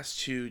he has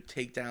to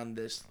take down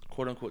this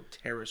quote unquote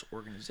terrorist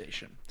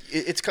organization.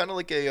 It's kind of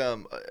like a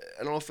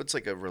I don't know if it's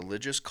like a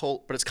religious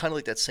cult, but it's kind of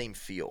like that same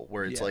feel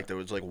where it's Yeah. like there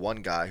was like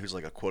one guy who's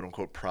like a quote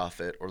unquote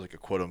prophet or like a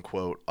quote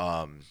unquote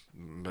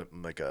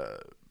like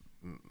a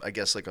I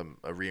guess like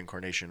a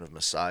reincarnation of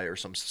Messiah or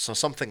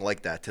something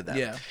like that to them.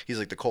 Yeah. He's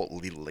like the cult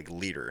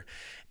leader,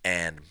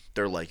 and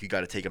they're like, you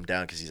got to take him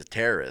down because he's a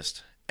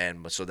terrorist.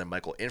 And so then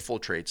Michael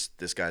infiltrates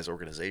this guy's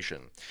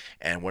organization,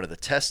 and one of the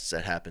tests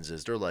that happens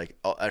is they're like,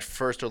 oh, at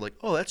first they're like,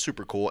 oh, that's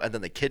super cool, and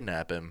then they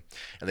kidnap him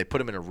and they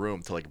put him in a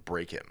room to like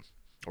break him.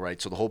 All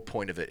right, so the whole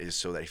point of it is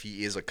so that if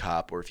he is a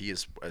cop or if he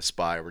is a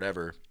spy or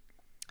whatever,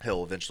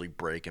 he'll eventually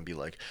break and be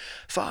like,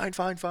 fine,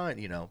 fine, fine,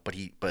 you know. But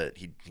he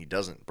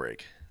doesn't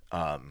break.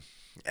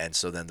 And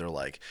so then they're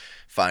like,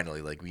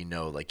 finally, like we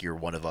know, like you're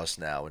one of us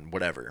now, and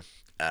whatever.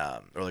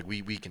 Or like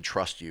we can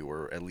trust you,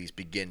 or at least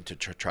begin to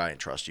try and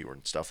trust you,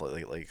 and stuff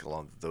like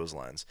along those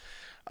lines.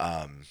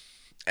 Um,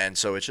 and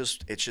so it's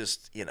just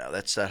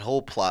that's that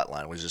whole plot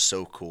line was just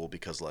so cool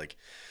because like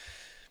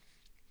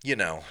you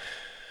know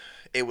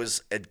it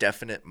was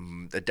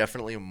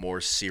definitely a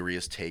more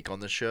serious take on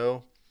the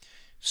show,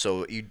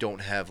 so you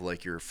don't have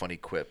like your funny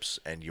quips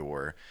and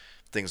your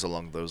things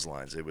along those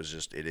lines. It was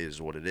just it is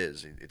what it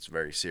is. It's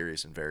very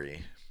serious and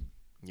very,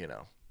 you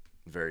know,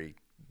 very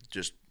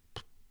just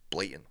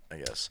blatant, I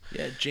guess.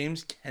 Yeah,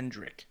 James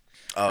Kendrick.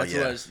 Oh That's what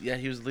it yeah, was. Yeah,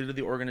 he was the leader of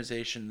the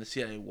organization. The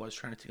CIA was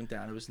trying to take him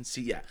down. It was in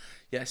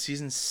yeah,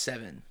 season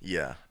 7.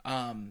 yeah,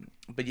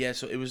 But yeah,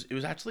 so it was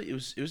actually it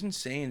was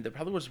insane. That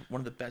probably was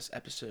one of the best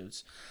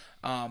episodes.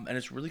 And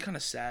it's really kind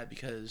of sad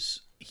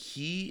because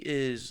he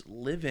is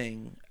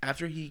living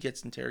after he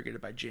gets interrogated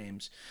by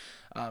James.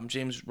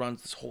 James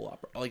runs this whole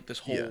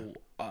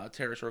Yeah.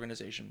 terrorist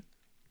organization,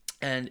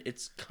 and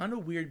it's kind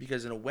of weird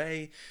because in a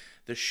way,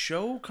 the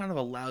show kind of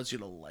allows you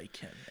to like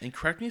him. And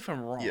correct me if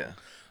I'm wrong, yeah,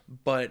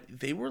 but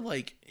they were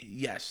like,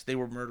 yes, they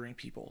were murdering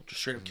people,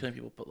 just straight up mm-hmm. killing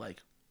people, but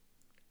like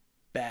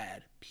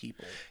bad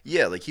people.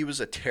 Yeah. Like he was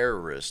a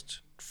terrorist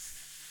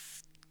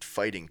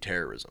fighting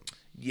terrorism.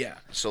 Yeah,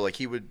 So like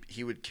he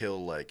would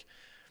kill like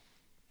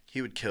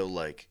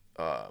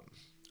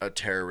a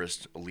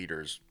terrorist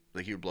leaders.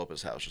 Like he would blow up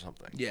his house or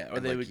something. yeah, or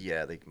And they like would,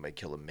 yeah, they might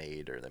kill a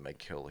maid or they might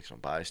kill like some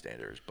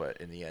bystanders, but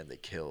in the end they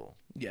kill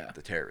yeah,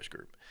 the terrorist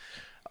group.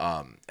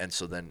 And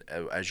so then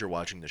as you're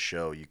watching the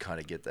show, you kind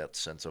of get that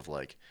sense of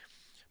like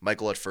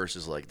Michael at first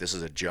is like, this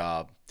is a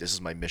job, this is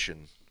my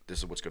mission, this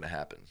is what's going to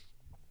happen.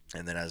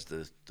 And then as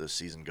the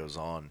season goes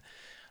on,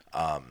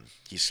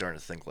 he's starting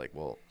to think like,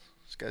 well,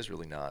 this guy's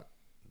really not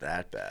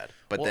that bad.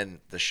 But well, then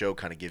the show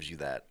kind of gives you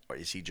that, or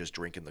is he just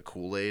drinking the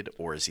Kool-Aid,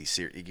 or is he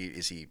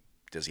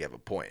does he have a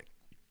point?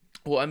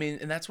 well, I mean,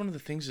 and that's one of the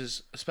things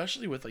is,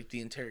 especially with like the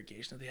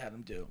interrogation that they had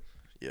him do,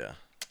 Yeah,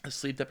 the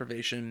sleep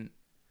deprivation,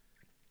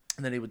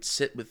 and then he would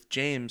sit with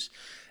James,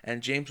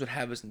 and James would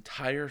have his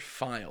entire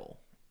file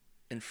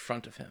in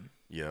front of him,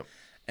 yep,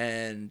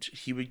 and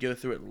he would go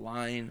through it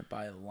line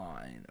by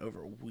line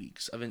over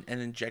weeks and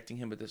injecting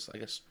him with this, I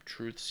guess,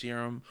 truth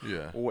serum,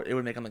 yeah, or it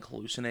would make him like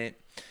hallucinate.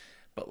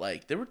 But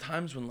like there were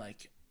times when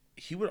like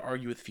he would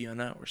argue with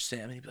Fiona or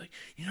Sam, and he'd be like,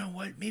 you know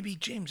what, maybe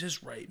James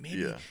is right.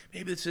 yeah,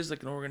 Maybe this is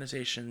like an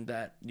organization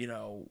that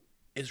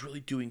is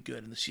really doing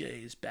good, and the CIA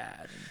is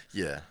bad. And,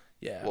 yeah.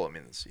 yeah, Well, I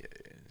mean,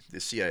 the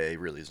CIA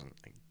really isn't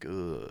a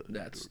good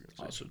that's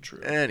organization. also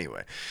true.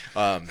 Anyway,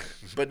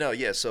 but no,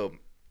 yeah. So,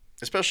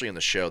 especially in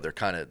the show, they're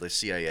kind of the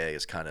CIA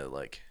is kind of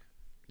like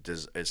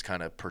is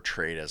kind of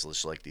portrayed as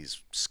just like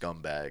these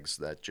scumbags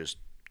that just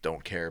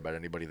don't care about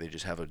anybody. They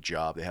just have a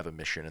job, they have a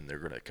mission, and they're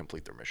going to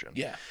complete their mission.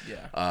 Yeah,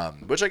 yeah.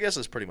 Which I guess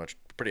is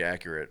pretty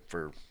accurate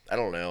for. I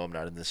don't know. I'm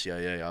not in the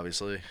CIA,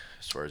 obviously,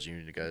 as far as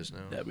you guys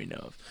know. That we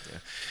know of.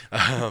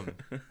 Yeah.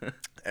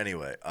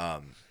 Anyway,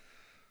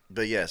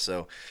 but yeah,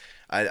 so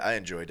I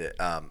enjoyed it,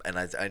 and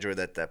I enjoyed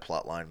that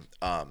plot line,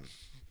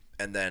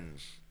 and then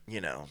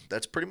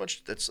that's pretty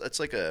much that's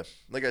like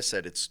I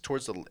said, it's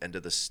towards the end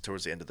of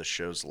the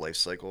show's life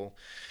cycle,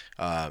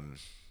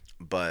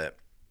 but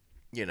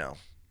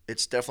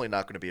it's definitely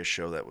not going to be a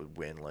show that would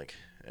win like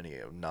any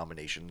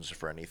nominations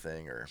for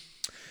anything or?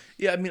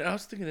 Yeah, I mean, I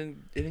was thinking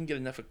it didn't get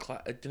enough it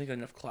didn't get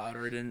enough clout,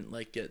 or it didn't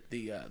like get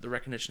the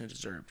recognition it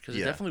deserved, because it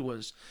Yeah. definitely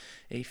was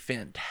a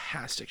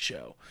fantastic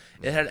show.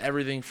 It had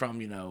everything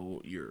from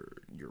your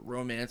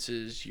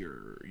romances,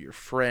 your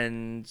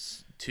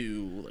friends,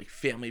 to like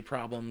family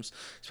problems,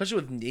 especially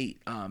with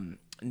Nate.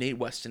 Nate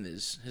Weston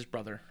is his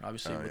brother,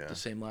 obviously with the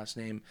same last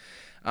name,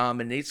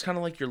 and Nate's kind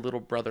of like your little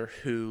brother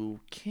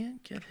who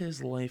can't get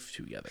his life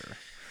together.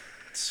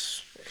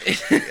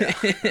 Yeah,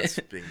 that's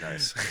being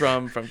nice.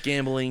 From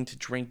gambling to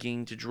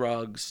drinking to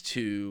drugs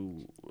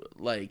to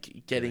like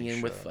getting Getting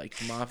in with shot. like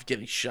mafia,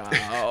 getting shot.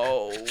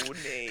 Oh,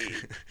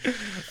 Nate.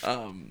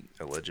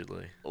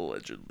 Allegedly.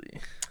 Allegedly.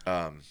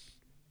 But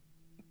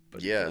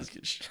he Yeah. does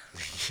get shot.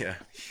 Yeah.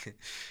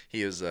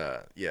 He is.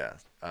 Yeah.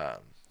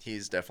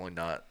 He's definitely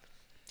not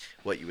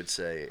what you would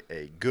say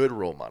a good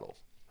role model.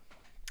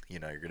 You're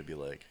gonna be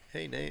like,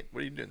 "Hey, Nate,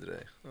 what are you doing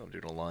today?" "Oh, I'm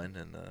doing a line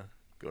and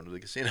going to the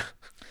casino."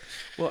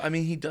 Well, I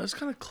mean, he does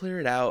kind of clear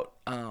it out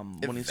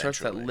when he starts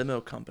that Eventually.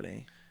 limo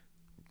company.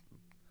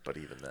 But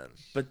even then.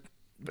 But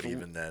But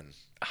even then.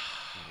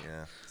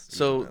 Yeah.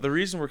 so even then. the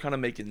reason we're kind of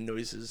making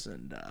noises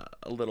and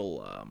a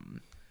little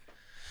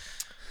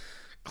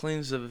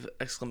claims of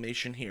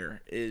exclamation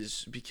here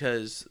is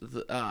because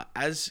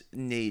as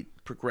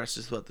Nate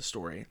progresses throughout the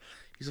story,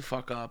 he's a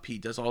fuck up. He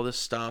does all this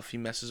stuff. He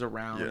messes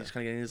around. Yeah. He's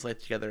kind of getting his life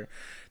together.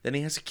 Then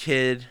he has a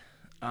kid.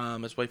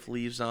 His wife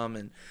leaves him,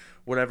 and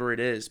whatever it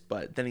is.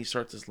 But then he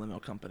starts his limo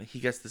company. He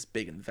gets this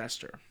big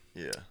investor.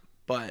 Yeah.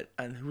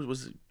 And who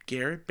was it?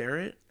 Garrett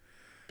Barrett.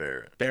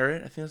 Barrett.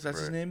 Barrett, I think that's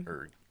his name.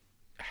 Or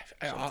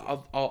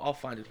I'll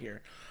find it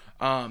here.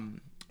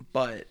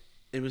 But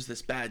it was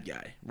this bad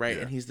guy, right?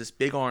 Yeah. And he's this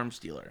big arms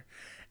dealer,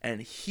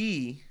 and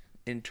he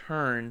in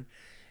turn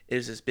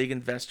is this big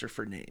investor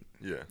for Nate.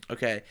 yeah.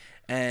 Okay,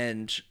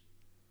 and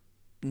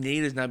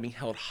Nate is now being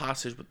held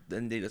hostage, but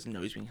then Nate doesn't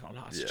know he's being held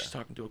hostage. Yeah. He's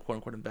talking to a quote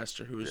unquote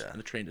investor who is Yeah.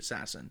 a trained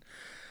assassin.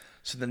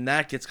 So then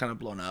that gets kind of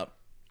blown up,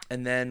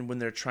 and then when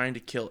they're trying to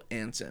kill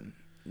Anson,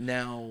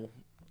 now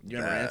you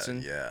remember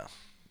Anson? Yeah.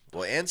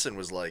 Well, Anson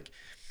was like,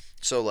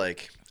 so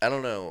like I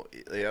don't know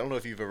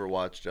if you've ever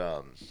watched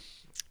or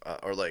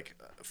like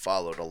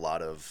followed a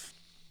lot of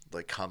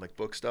like comic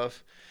book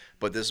stuff,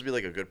 but this would be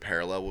like a good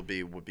parallel would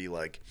be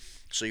like,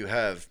 so you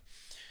have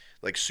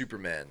like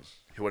Superman,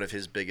 who one of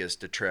his biggest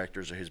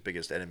detractors or his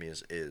biggest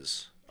enemies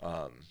is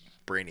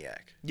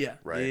Brainiac. Yeah.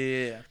 Right.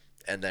 Yeah.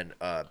 And then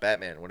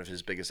Batman, one of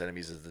his biggest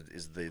enemies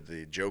is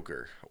the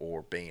Joker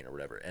or Bane or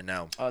whatever. And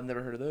now I've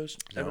never heard of those.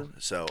 no, Ever.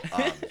 so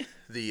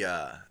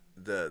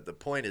the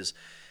point is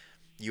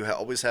you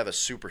always have a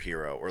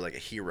superhero or like a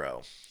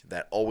hero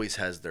that always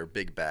has their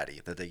big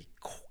baddie that they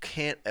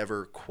can't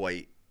ever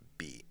quite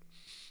beat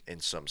in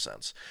some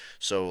sense.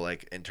 So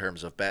like in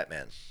terms of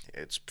Batman,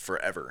 it's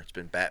forever. It's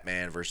been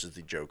Batman versus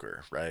the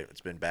Joker, right?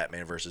 It's been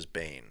Batman versus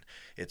Bane.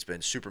 It's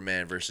been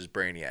Superman versus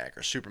Brainiac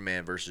or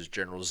Superman versus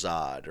General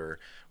Zod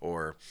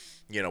or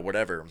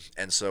whatever.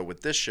 And so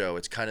with this show,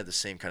 it's kind of the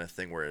same kind of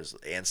thing. Whereas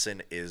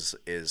Anson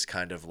is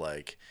kind of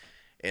like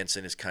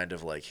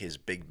his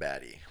big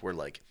baddie, where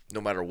like no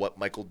matter what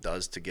Michael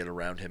does to get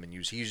around him and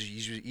he's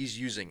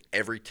using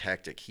every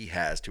tactic he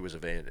has to his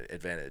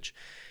advantage,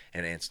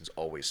 and Anson's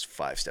always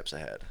 5 steps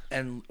ahead.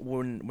 And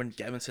when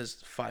Gavin says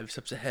 5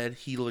 steps ahead,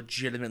 he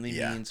legitimately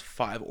means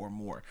 5 or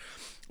more.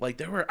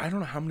 Like I don't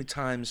know how many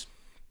times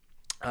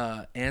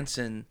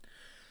Anson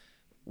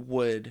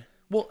would.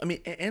 Well, I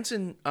mean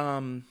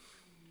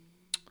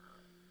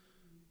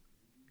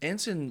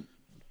Anson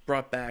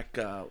brought back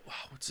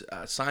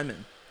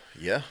Simon.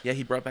 Yeah. Yeah,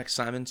 he brought back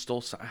Simon.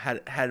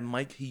 Had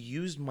Mike. He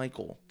used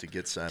Michael To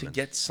get Simon. to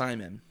get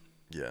Simon,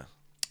 Yeah.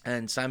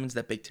 and Simon's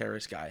that big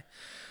terrorist guy,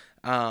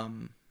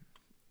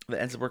 that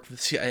ends up working for the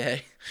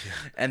CIA.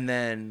 And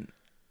then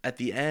at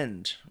the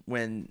end,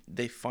 when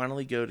they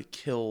finally go to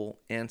kill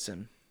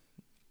Anson,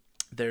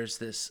 there's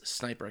this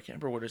sniper. I can't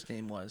remember what his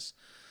name was.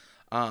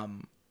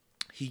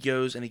 He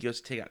goes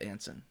to take out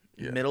Anson.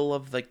 Yeah. Middle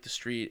of like the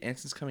street.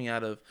 Anson's coming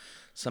out of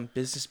some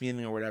business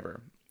meeting or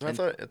whatever. I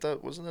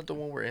thought wasn't that the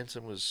one where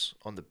Anson was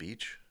on the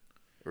beach,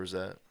 or was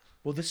that?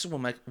 Well, this is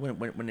when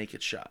Nate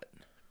gets shot.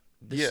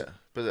 Yeah,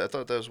 but I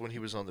thought that was when he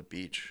was on the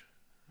beach.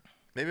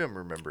 Maybe I'm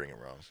remembering it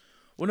wrong.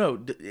 Well, no,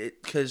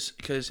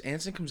 because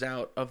Anson comes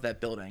out of that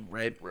building,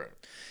 right? Right.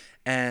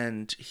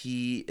 And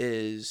he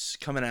is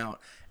coming out,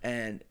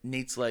 and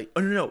Nate's like,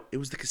 "Oh no, it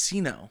was the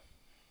casino."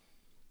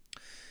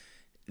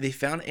 They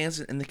found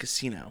Anson in the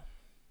casino.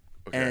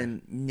 Okay.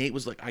 And Nate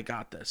was like, "I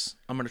got this.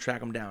 I'm gonna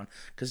track him down,"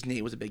 because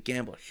Nate was a big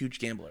gambler, huge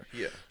gambler.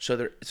 Yeah.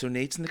 So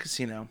Nate's in the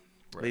casino.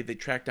 Right. They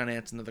track down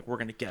Anson. They're like, "We're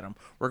gonna get him.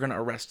 We're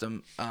gonna arrest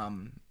him."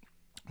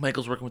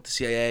 Michael's working with the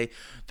CIA.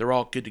 They're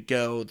all good to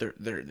go.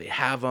 They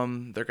have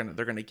him. They're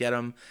gonna get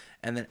him.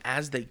 And then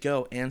as they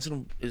go,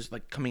 Anson is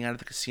like coming out of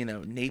the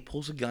casino. Nate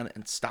pulls a gun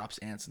and stops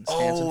Anson.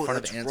 Stands in front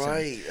of Anson.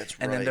 Right. That's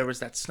right. And then there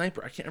was that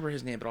sniper. I can't remember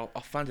his name, but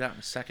I'll find it out in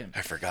a second.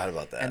 I forgot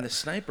about that. And the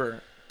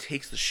sniper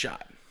takes the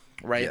shot.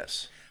 Right.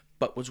 Yes.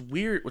 But what's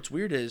weird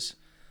is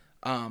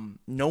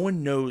No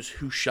one knows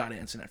who shot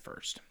Anson at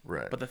first.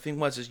 Right. But the thing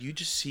was, is you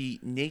just see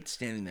Nate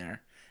standing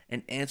there,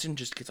 and Anson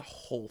just gets a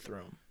hole through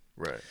him.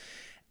 Right.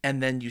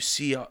 And then you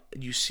see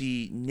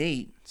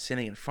Nate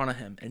standing in front of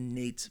him, and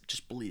Nate's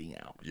just bleeding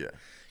out. Yeah.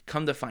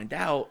 Come to find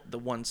out, the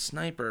one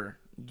sniper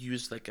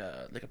used like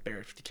a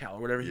Barrett 50 cal or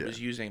whatever he was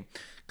using,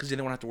 because he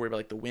didn't want to have to worry about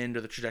like the wind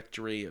or the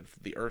trajectory of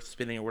the Earth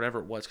spinning or whatever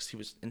it was, because he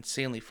was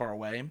insanely far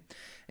away,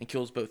 and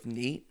kills both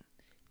Nate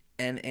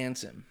and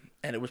Anson.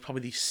 And it was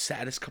probably the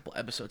saddest couple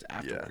episodes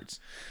afterwards.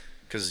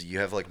 Because you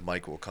have like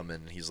Michael come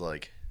in, and he's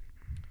like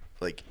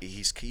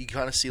you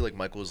kind of see like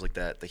Michael is like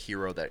the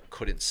hero that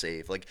couldn't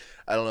save. Like,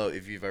 I don't know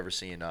if you've ever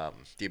seen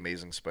The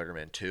Amazing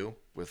Spider-Man 2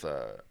 with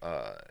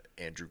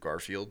Andrew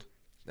Garfield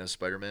as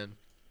Spider-Man.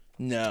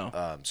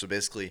 No. So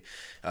basically,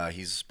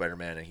 he's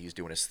Spider-Man and he's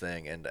doing his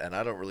thing, and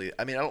I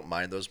don't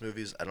mind those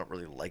movies. I don't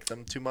really like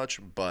them too much,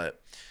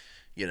 but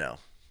you know,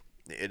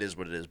 it is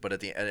what it is. But at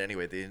the end,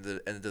 anyway,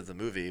 the end of the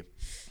movie,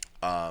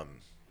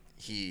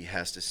 he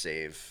has to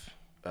save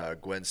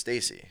Gwen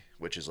Stacy,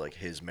 which is like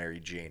his Mary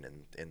Jane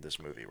in this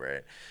movie,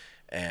 right?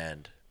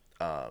 And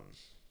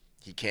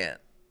he can't.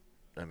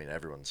 I mean,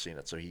 everyone's seen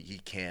it, so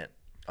he can't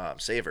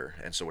save her.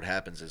 And so what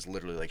happens is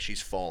literally like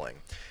she's falling,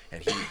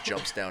 and he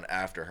jumps down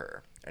after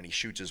her, and he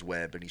shoots his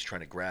web, and he's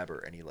trying to grab her,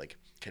 and he like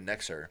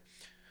connects her,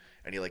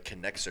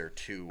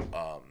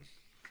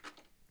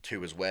 to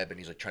his web, and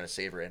he's like trying to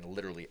save her, and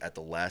literally at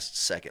the last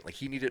second, like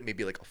he needed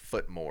maybe like a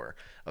foot more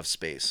of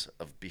space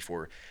of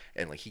before,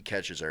 and like he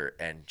catches her,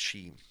 and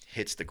she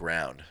hits the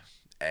ground,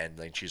 and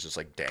like she's just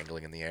like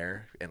dangling in the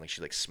air, and like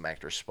she like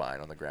smacked her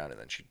spine on the ground, and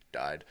then she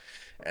died.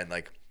 And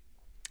like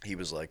he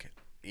was like,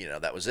 you know,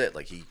 that was it.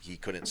 Like he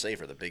couldn't save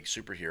her. The big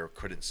superhero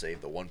couldn't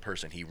save the one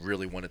person he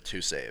really wanted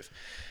to save.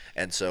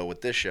 And so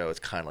with this show, it's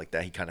kind of like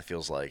that. He kind of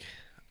feels like,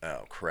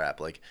 oh crap,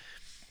 like.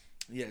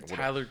 Yeah,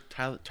 Tyler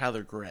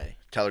Gray.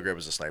 Tyler Gray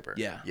was a sniper.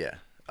 Yeah. Yeah.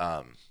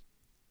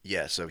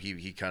 Yeah, so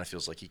he kind of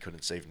feels like he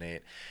couldn't save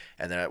Nate.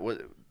 And then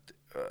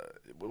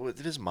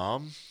did his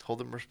mom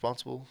hold him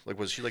responsible? Like,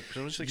 was she like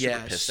super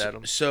pissed at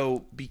him?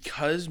 So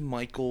because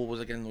Michael was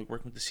again like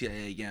working with the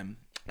CIA again,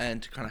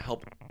 and to kind of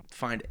help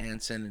find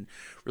Anson and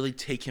really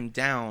take him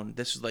down,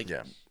 this was like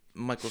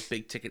Michael's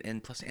big ticket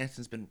in. Plus,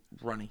 Anson's been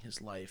running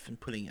his life and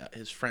putting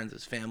his friends,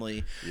 his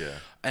family,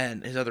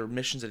 and his other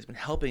missions that he's been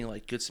helping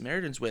like Good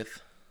Samaritans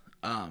with.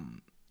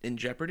 In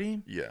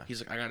jeopardy. Yeah.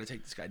 He's like, I gotta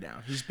take this guy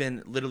down. He's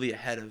been literally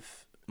ahead of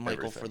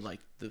Michael Everything. for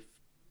like the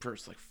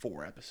first like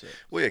 4 episodes.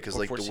 Well, yeah, because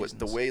like the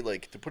seasons. way,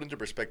 like, to put into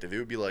perspective, it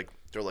would be like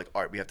they're like,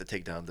 all right, we have to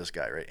take down this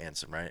guy, right,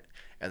 Anson, right?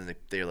 And then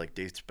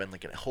they spend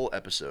like a whole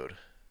episode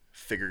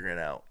figuring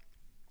out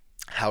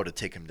how to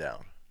take him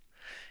down,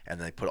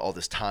 and they put all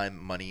this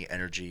time, money,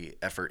 energy,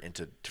 effort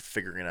into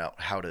figuring out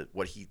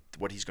what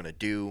he's gonna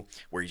do,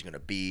 where he's gonna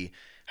be,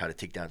 how to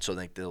take down. So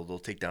like they'll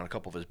take down a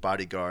couple of his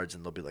bodyguards,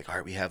 and they'll be like, all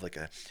right, we have like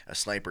a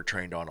sniper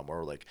trained on him,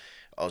 or like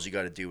all you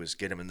got to do is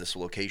get him in this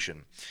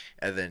location,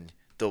 and then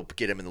they'll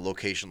get him in the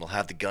location. They'll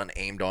have the gun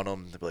aimed on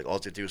him. They'll be like, all you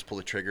have to do is pull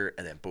the trigger,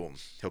 and then boom,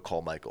 he'll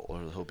call Michael, or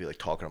he'll be like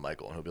talking to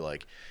Michael, and he'll be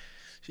like,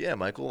 yeah,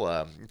 Michael,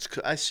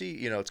 I see,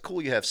 it's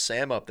cool you have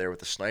Sam up there with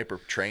the sniper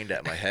trained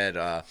at my head.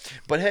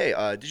 But hey,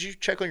 did you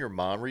check on your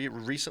mom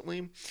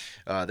recently?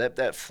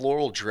 That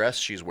floral dress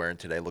she's wearing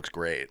today looks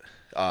great.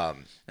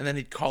 And then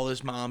he'd call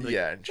his mom. Like,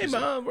 and hey she's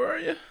mom, where are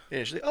you?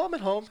 Yeah, she's like, oh, I'm at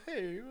home.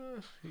 Hey, you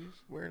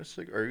wearing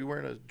are you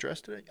wearing a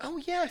dress today?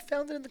 Oh yeah, I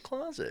found it in the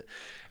closet.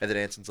 And then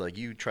Anson's like,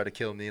 you try to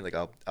kill me, like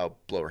I'll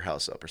blow her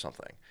house up or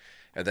something.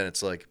 And then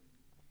it's like,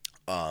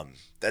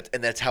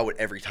 that's how it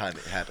every time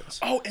it happens.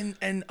 Oh,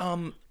 and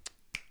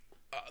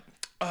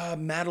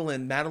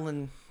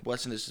Madeline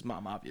Wesson is his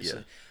mom,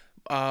 obviously.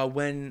 Yeah.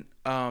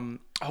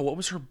 What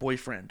was her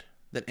boyfriend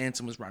that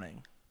Anson was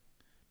running?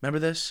 Remember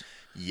this?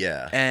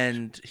 Yeah.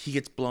 And he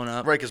gets blown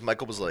up. Right, because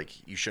Michael was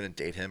like, you shouldn't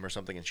date him or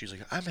something, and she's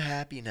like, I'm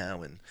happy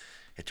now, and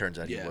it turns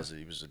out he was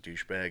a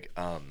douchebag.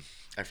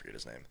 I forget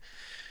his name.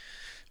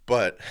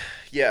 But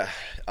yeah,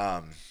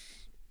 I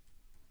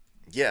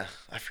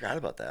forgot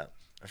about that.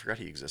 I forgot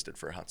he existed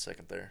for a hot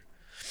second there.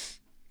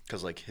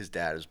 Because like his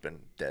dad has been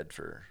dead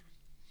for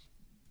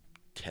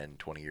 10,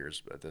 20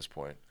 years at this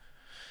point.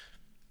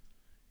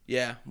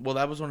 Yeah, well,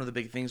 that was one of the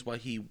big things why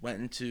he went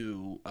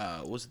into,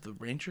 was it the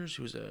Rangers?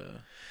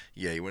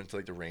 Yeah, he went into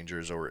like the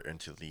Rangers or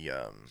into the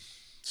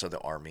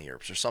Army or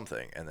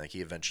something, and like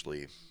he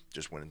eventually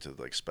just went into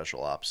like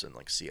special ops and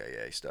like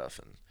CIA stuff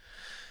and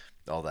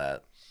all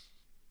that.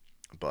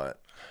 But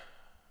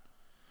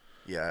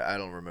yeah, I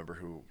don't remember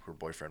who her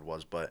boyfriend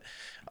was, but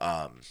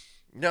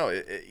no,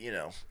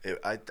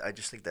 I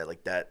just think that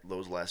like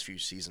those last few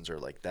seasons are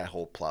like that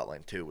whole plot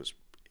line too was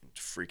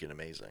freaking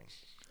amazing.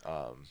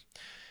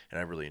 And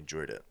I really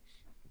enjoyed it.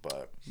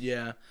 But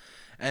yeah,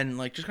 and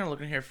like just kind of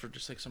looking here for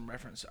just like some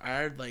reference, I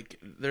heard like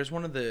there's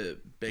one of the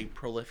big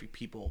prolific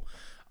people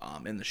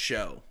in the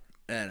show,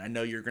 and I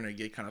know you're gonna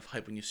get kind of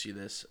hyped when you see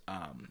this.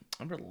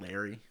 Remember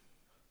Larry?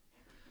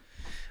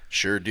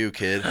 Sure do,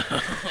 kid.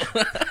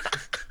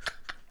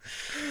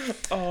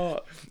 Oh,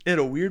 in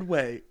a weird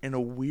way,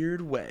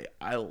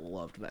 I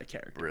loved that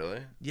character. Really?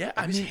 Yeah,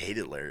 I I always mean,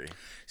 hated Larry.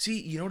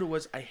 see, you know what it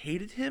was? I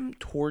hated him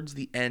towards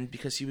the end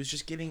because he was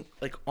just getting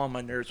like on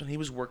my nerves when he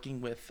was working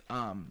with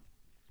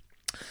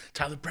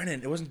Tyler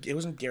Brennan. It wasn't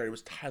Gary. It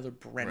was Tyler Right.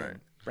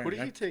 Brennan. Who did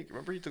Brennan. he take?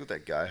 Remember he took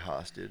that guy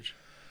hostage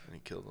and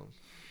he killed him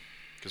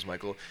because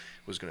Michael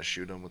was gonna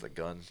shoot him with a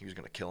gun. He was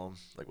gonna kill him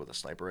like with a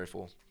sniper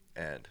rifle,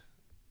 and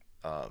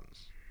um,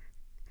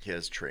 he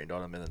has trained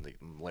on him. And then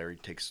Larry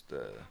takes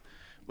the.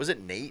 Was it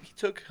Nate he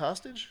took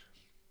hostage?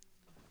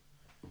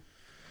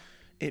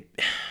 It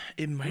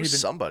it might It have was been.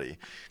 somebody.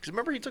 Because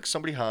remember he took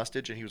somebody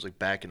hostage and he was like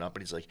backing up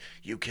and he's like,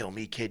 "You kill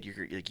me, kid.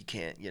 You're like you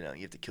can't. You know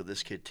you have to kill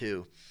this kid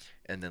too."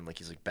 And then like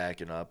he's like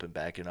backing up, and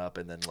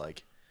then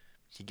like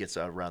he gets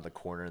out around the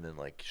corner and then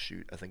like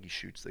shoot. I think he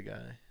shoots the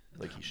guy.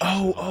 Like he shoots the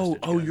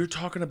hostage guy. You're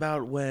talking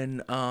about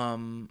when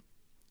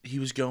he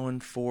was going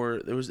for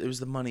it was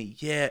the money.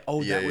 Yeah.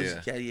 Oh, Yeah, that was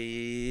yeah.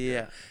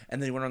 yeah.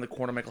 And then he went on the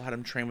corner. Michael had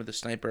him train with the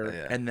sniper,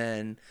 Yeah. and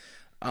then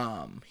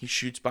he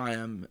shoots by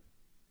him,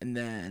 and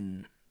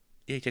then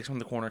he takes him in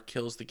the corner,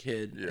 kills the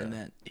kid, Yeah. and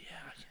then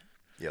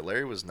Yeah,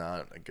 Larry was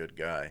not a good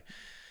guy.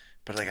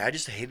 But like I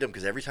just hated him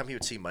because every time he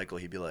would see Michael,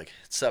 he'd be like,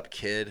 "What's up,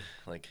 kid?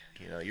 Like,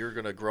 you know, you're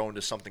gonna grow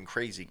into something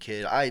crazy,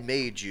 kid. I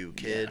made you,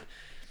 kid." Yeah.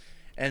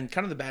 And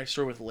kind of the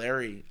backstory with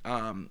Larry,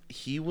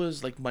 he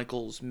was like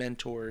Michael's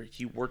mentor.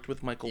 He worked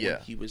with Michael Yeah.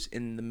 when he was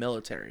in the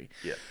military.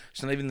 Yeah.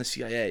 So not even the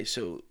CIA.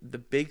 So the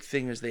big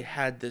thing is they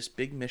had this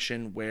big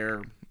mission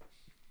where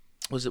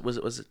was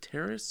it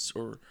terrorists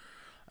or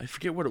I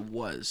forget what it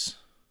was.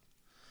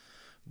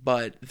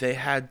 But they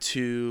had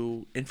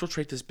to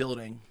infiltrate this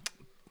building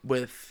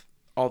with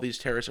all these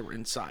terrorists that were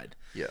inside.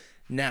 Yeah.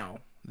 Now,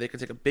 they could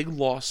take a big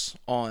loss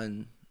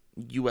on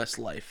US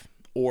life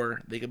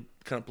or they could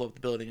kind of blow up the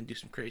building and do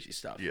some crazy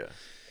stuff. Yeah.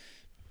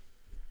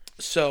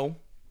 So,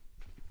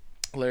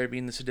 Larry,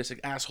 being the sadistic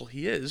asshole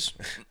he is,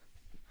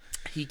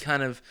 he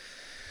kind of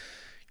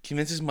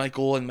convinces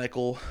Michael, and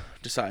Michael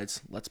decides,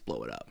 let's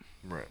blow it up.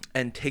 Right.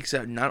 And takes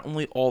out not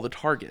only all the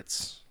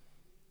targets,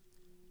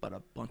 but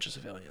a bunch of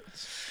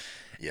civilians.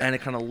 Yeah. And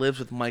it kind of lives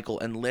with Michael.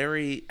 And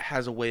Larry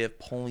has a way of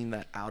pulling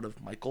that out of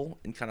Michael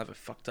in kind of a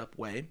fucked up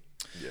way.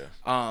 Yeah.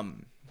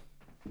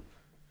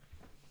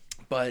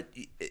 But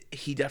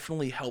he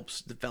definitely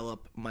helps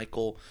develop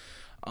Michael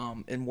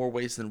in more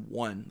ways than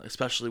one,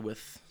 especially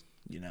with,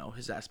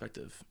 his aspect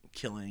of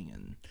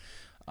killing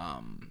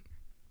and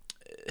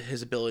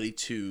his ability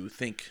to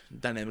think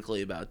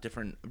dynamically about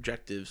different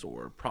objectives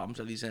or problems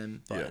that he's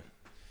in. But Yeah.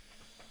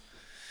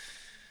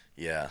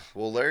 Yeah.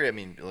 Well, Larry, I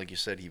mean, like you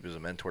said, he was a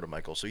mentor to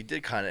Michael, so he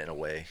did kind of, in a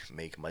way,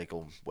 make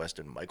Michael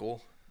Weston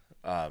Michael.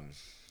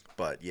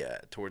 But yeah,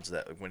 towards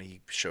that, when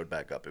he showed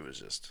back up, it was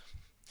just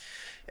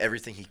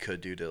everything he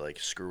could do to like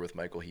screw with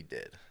Michael, he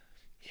did.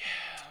 Yeah.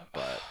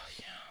 But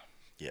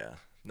yeah.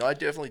 No, I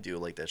definitely do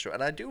like that show,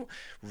 and I do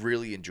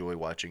really enjoy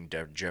watching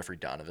Jeffrey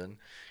Donovan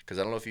because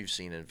I don't know if you've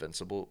seen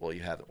Invincible. Well,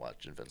 you haven't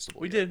watched Invincible.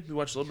 We yet. did. We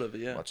watched a little bit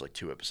of it, yeah. Watched like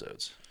 2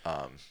 episodes.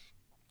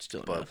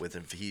 Still But enough. with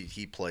him,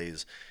 he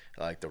plays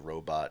like the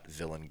robot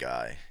villain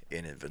guy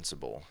in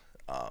Invincible,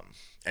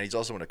 and he's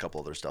also in a couple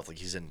other stuff. Like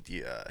he's in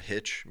the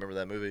Hitch. Remember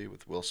that movie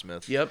with Will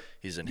Smith? Yep.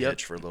 He's in Yep.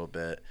 Hitch for a little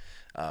bit.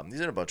 He's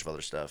in a bunch of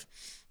other stuff.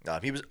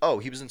 He was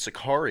in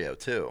Sicario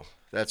too.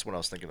 That's what I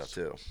was thinking of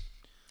too.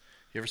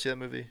 You ever see that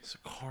movie?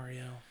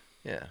 Sicario.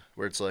 Yeah,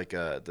 where it's like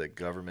the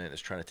government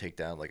is trying to take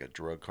down like a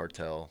drug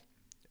cartel,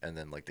 and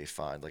then like they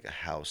find like a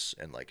house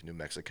in like New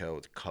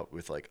Mexico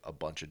with like a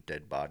bunch of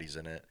dead bodies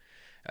in it,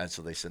 and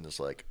so they send this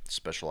like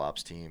special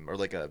ops team or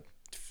like a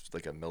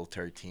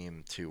military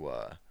team to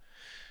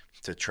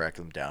track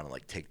them down and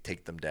like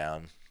take them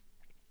down,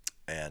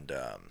 and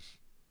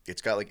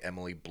it's got like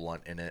Emily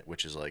Blunt in it,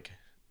 which is like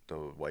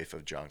the wife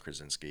of John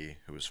Krasinski,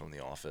 who was from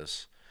The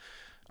Office.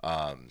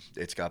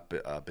 It's got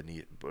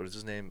what is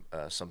his name?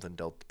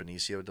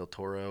 Benicio del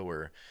Toro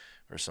or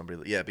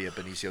somebody. Yeah,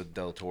 Benicio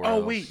del Toro.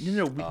 Oh, wait.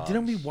 No.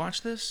 Didn't we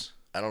watch this?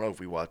 I don't know if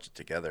we watched it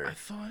together, I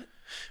thought.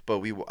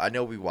 but I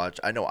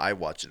know I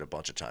watched it a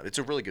bunch of times. It's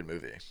a really good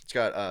movie. It's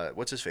got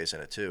what's his face in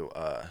it too.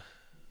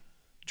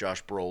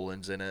 Josh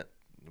Brolin's in it,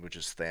 which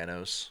is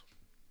Thanos.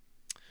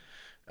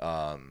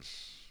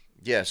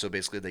 Yeah, so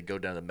basically they go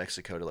down to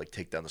Mexico to like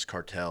take down this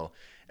cartel,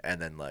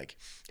 and then like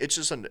it's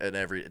just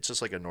it's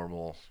just like a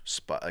normal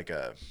spy, like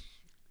a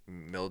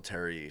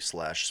military /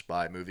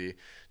 spy movie,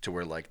 to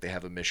where like they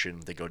have a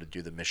mission, they go to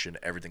do the mission,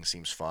 everything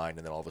seems fine,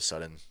 and then all of a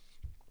sudden,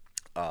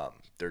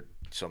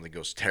 something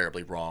goes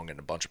terribly wrong and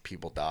a bunch of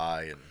people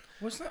die, and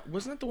Wasn't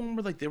that the one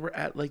where like they were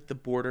at like the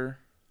border?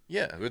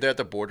 yeah, they're at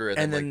the border, and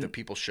then like then the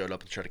people showed up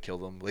and tried to kill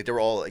them. Like they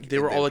were all like They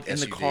were all like in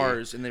the SUV.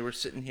 cars and they were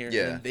sitting here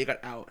Yeah. and then they got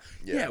out.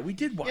 Yeah. Yeah, we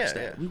did watch Yeah,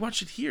 that. yeah. We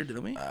watched it here,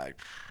 didn't we? I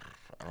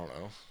don't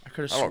know. I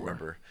could have I sworn. don't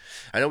remember.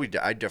 I know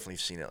I definitely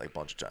seen it like a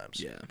bunch of times.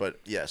 Yeah. But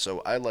yeah,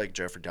 so I like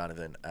Jeffrey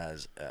Donovan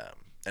as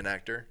an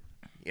actor,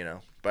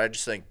 but I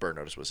just think Burn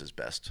Notice was his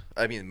best.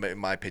 I mean, in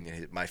my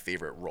opinion, my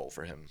favorite role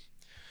for him.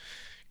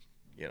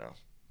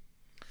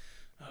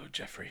 Oh,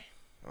 Jeffrey.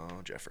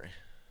 Oh, Jeffrey.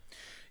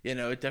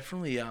 It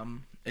definitely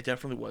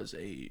was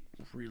a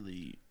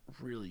really,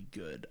 really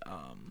good.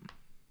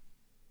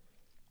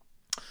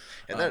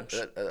 And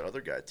that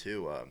other guy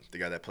too, the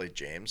guy that played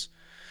James,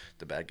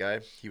 the bad guy,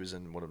 he was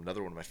in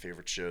another one of my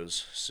favorite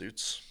shows,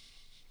 Suits.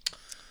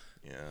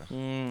 Yeah.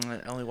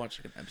 I only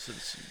watched like an episode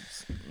of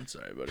Suits. I'm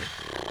sorry, buddy.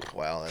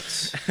 Wow,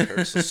 that's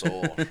hurts the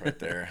soul right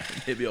there.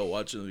 Maybe I'll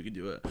watch it. And we can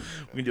do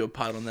a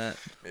pod on that.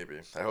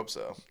 Maybe, I hope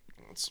so.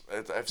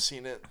 I've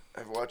seen it.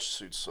 I've watched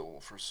Suits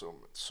for so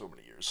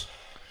many years.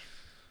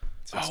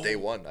 Since day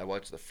one, I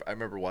watched I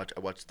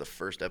watched the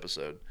first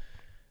episode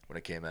when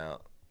it came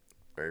out,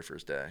 very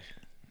first day.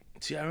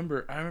 See, I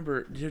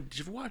remember. Did you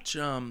ever watch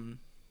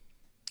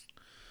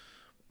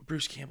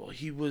Bruce Campbell?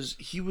 He was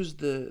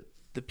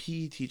the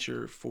PE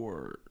teacher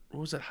for,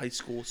 what was that high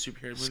school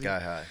superhero movie? Sky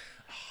High.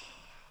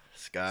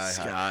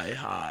 Sky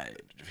High.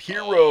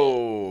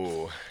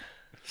 Hero.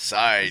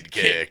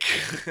 Sidekick.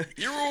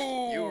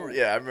 Hero.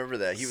 Yeah, I remember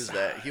that. He was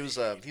that. He was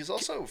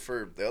also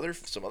for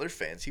some other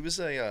fans. He was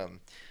I'm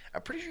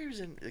pretty sure he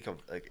was in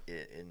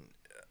in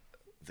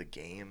the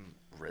game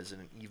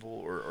Resident Evil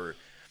or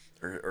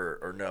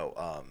no.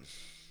 What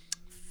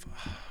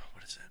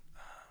is it?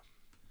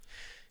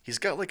 He's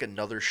got like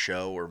another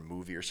show or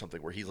movie or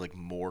something where he's like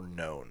more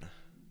known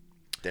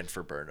than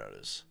for Burn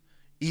Notice.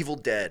 Evil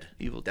Dead.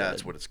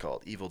 That's what it's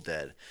called. Evil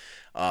Dead.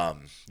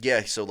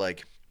 Yeah. So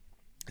like,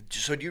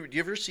 do you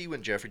ever see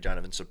when Jeffrey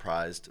Donovan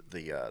surprised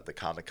the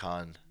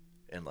Comic-Con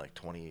in like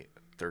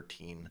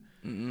 2013?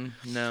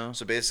 No.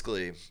 So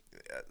basically,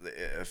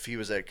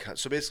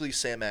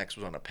 Sam Axe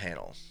was on a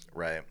panel,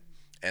 right?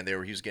 And he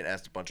was getting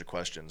asked a bunch of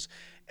questions,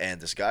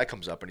 and this guy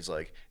comes up and he's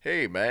like,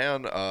 "Hey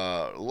man,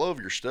 love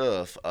your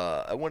stuff.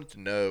 I wanted to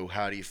know,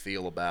 how do you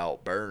feel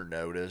about Burn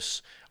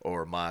Notice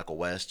or Michael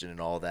Weston and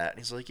all that?" And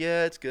he's like,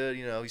 "Yeah, it's good."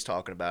 He's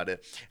talking about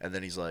it, and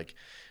then he's like,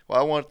 "Well,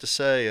 I wanted to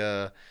say,"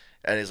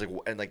 and he's like,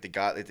 and like the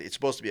guy, it's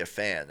supposed to be a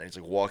fan, and he's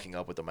like walking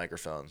up with the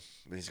microphone.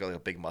 And he's got like a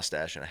big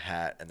mustache and a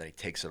hat, and then he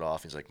takes it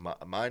off. He's like,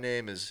 my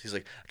name is. He's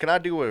like, "Can I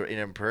do an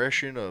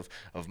impression of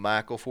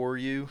Michael for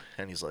you?"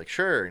 And he's like,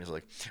 "Sure." And he's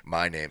like,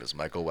 "My name is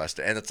Michael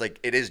Weston," and it's like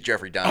it is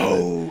Jeffrey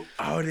Donovan.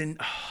 I didn't.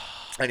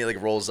 And he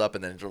like rolls up,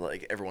 and then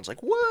like everyone's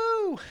like,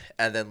 "Whoa!"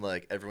 And then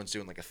like everyone's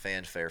doing like a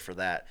fanfare for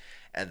that.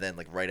 And then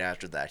like right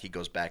after that, he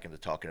goes back into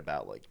talking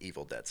about like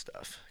Evil Dead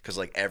stuff, because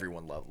like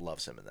everyone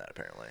loves him in that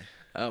apparently.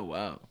 Oh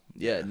wow.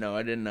 Yeah. No,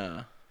 I didn't.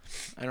 I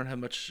don't have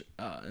much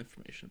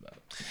information about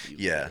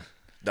Evil Dead.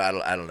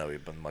 No, I don't know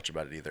much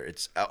about it either.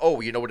 It's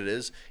you know what it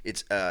is?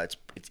 It's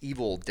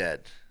Evil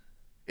Dead.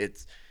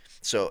 It's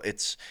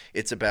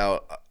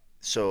about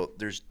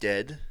there's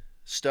dead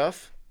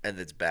stuff. And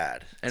it's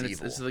bad. And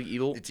evil. It's like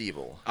evil? It's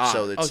evil.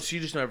 So you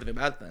just know everything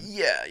about it then?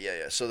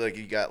 Yeah. So like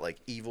you got like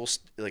evil,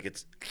 like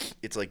it's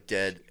like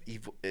dead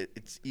evil.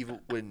 It's evil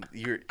when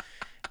you're.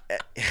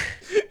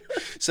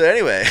 So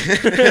anyway,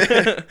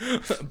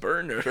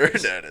 Burn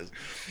Notice.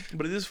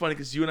 But it is funny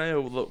because you and I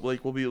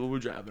we'll be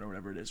driving or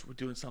whatever it is. We're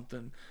doing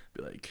something.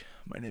 Be like,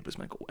 "My name is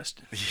Michael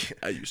Weston.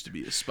 I used to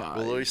be a spy."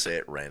 We'll literally say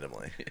it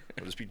randomly.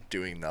 We'll just be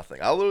doing nothing.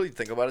 I'll literally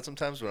think about it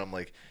sometimes when I'm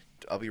like,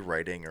 I'll be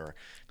writing or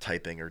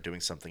typing or doing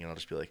something, and I'll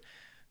just be like,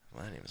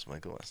 "My name is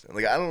Michael Weston."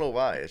 Like I don't know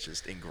why, it's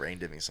just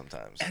ingrained in me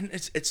sometimes. And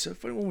it's so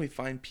funny when we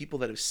find people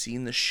that have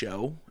seen the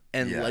show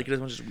and like it as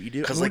much as we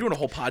do. Because like, we're doing a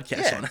whole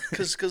podcast on it.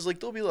 Because like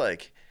they'll be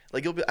like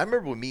you'll be. I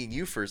remember when me and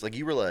you first, like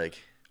you were like,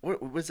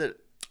 what was it?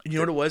 You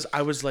know what it was?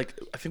 I was like,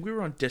 I think we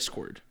were on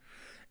Discord,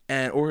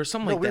 or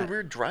something like that. We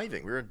were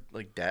driving. We were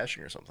like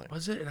dashing or something.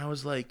 Was it? And I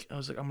was like,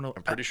 I'm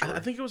pretty sure. I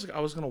think it was like I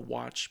was gonna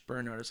watch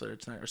Burn Notice later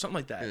tonight or something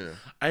like that. Yeah.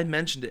 I had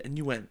mentioned it, and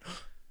you went,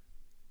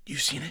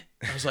 "You've seen it?"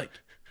 I was like,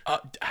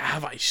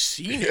 "Have I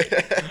seen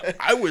it?"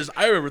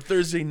 I remember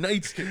Thursday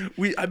nights.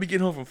 I'd be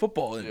getting home from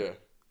football, and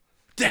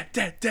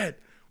Dad,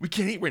 we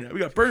can't eat right now. We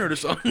got Burn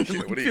Notice on. What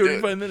are you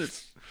doing? 45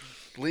 minutes.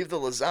 Leave the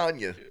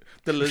lasagna.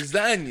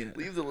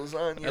 Leave the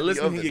lasagna. I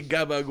listen to your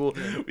gabagool.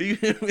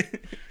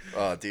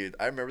 Oh, dude,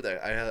 I remember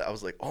that. I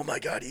was like, "Oh my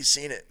god, he's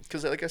seen it."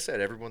 Because like I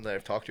said, everyone that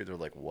I've talked to, they're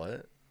like,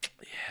 "What?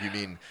 Yeah. You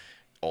mean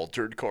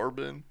Altered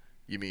Carbon?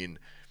 You mean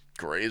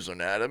Grey's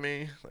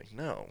Anatomy?" Like,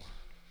 no,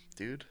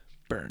 dude.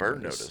 Burn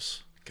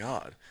Notice.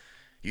 God,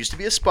 used to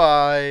be a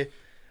spy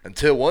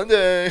until one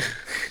day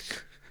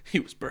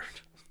he was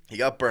burned. He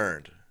got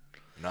burned,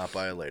 not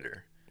by a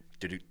later.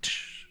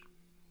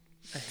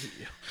 I hate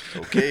you.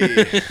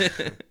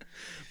 Okay.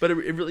 But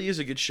it really is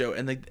a good show,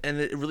 and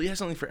it really has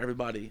something for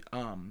everybody.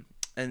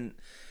 And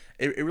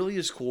it really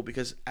is cool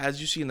because as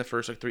you see in the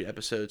first like 3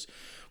 episodes,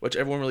 which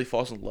everyone really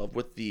falls in love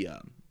with the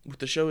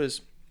show,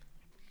 is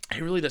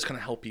it really does kind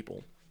of help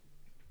people.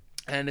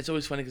 And it's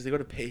always funny because they go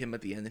to pay him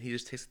at the end, and he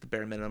just takes the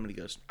bare minimum, and he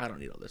goes, "I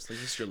don't need all this. Like,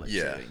 this is your life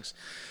savings."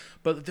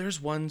 But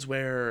there's ones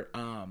where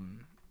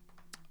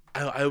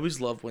I always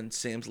love when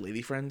Sam's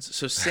lady friends.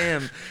 So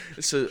Sam,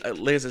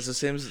 like I said,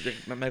 Sam's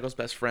Michael's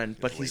best friend,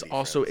 but he's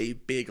also a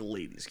big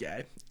ladies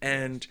guy,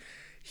 and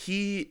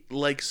he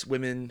likes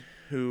women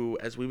who,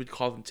 as we would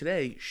call them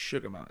today,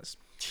 sugar mamas.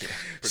 Yeah,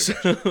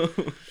 pretty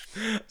much. So,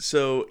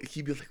 so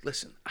he'd be like,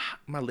 "Listen,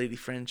 my lady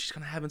friend, she's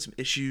kind of having some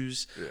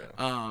issues.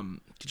 Yeah.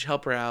 Could you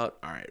help her out?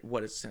 All right,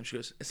 what is Sam?" She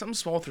goes, "It's something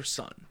small with her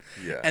son."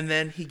 Yeah. And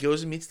then he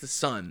goes and meets the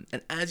son,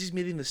 and as he's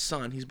meeting the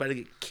son, he's about to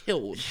get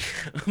killed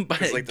by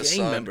a Like the gang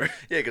son, member.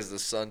 yeah, because the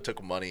son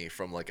took money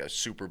from like a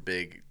super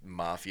big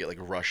mafia, like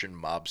Russian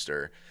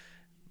mobster,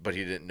 but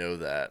he didn't know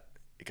that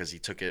because he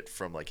took it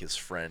from like his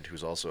friend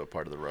who's also a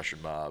part of the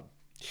Russian mob.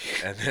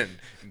 And then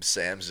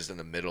Sam's just in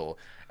the middle,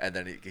 and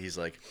then he's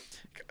like,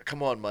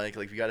 "Come on, Mike,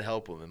 like we gotta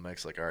help him." And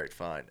Mike's like, "All right,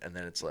 fine." And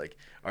then it's like,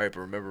 "All right,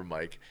 but remember,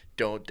 Mike,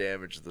 don't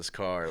damage this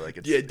car. Like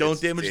Yeah,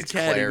 don't damage it's the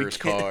caddy. We Claire's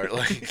can't- car.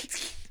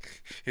 Like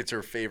it's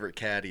her favorite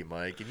caddy,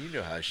 Mike, and you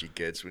know how she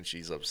gets when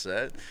she's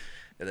upset."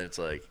 And then it's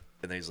like,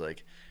 and then he's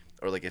like,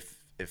 or like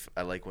if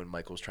I like when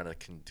Michael's trying to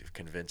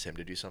convince him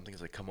to do something,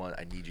 he's like, "Come on,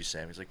 I need you,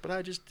 Sam." He's like, "But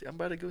I'm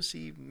about to go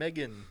see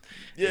Megan." And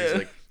he's Yeah.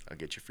 like, "I'll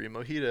get you free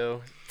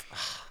mojito."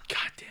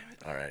 God damn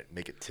it. All right,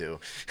 make it 2.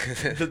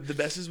 The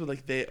best is with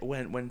like they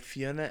when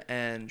Fiona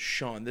and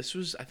Sean. This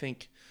was I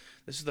think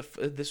this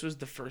was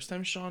the first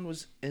time Sean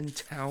was in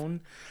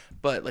town,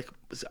 but like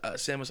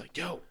Sam was like,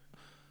 "Yo,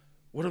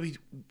 what do we?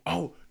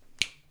 Oh,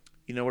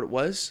 you know what it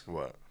was?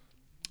 What?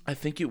 I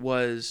think it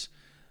was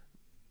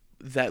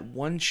that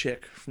one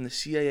chick from the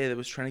CIA that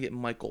was trying to get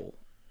Michael,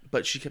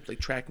 but she kept like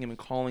tracking him and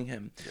calling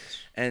him, Yes.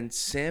 and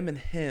Sam and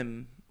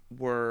him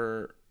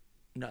were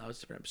no, that was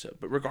a different episode,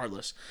 but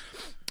regardless,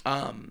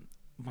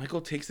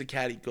 Michael takes the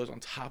caddy, goes on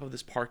top of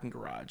this parking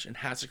garage, and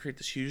has to create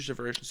this huge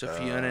diversion so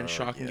Fiona and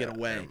Shaw can yeah, get I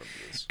away. remember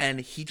this. And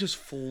he just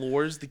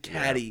floors the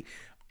caddy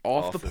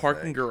off the the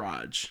parking thing.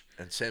 garage.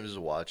 And Sam's just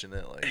watching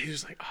it like, He's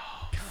just like,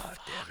 oh, God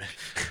damn it.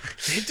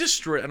 they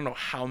destroyed I don't know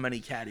how many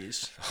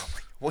caddies.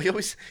 Well, he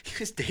always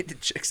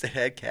dated chicks that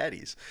had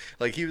caddies.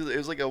 Like it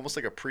was like almost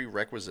like a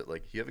prerequisite.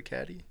 Like, you have a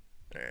caddy?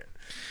 All right.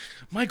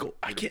 Michael,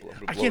 I can't blow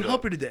I it can't help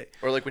up. you today.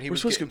 Or like when he We're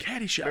was supposed to getting, go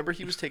caddy shop. Remember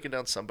he was taking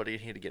down somebody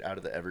and he had to get out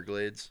of the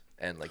Everglades,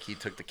 and like he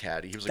took the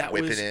caddy. He was like that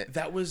whipping was it.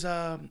 that was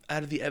out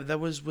of the that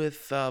was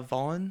with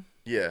Vaughn.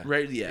 Yeah.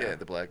 Right, yeah. Yeah,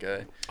 the black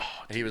guy. Oh,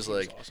 And he was dude,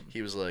 like, awesome.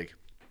 he was like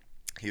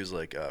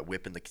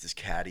whipping this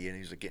caddy, and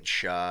he was like getting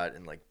shot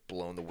and like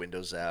blowing the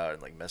windows out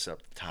and like messing up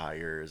the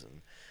tires,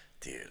 and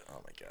dude,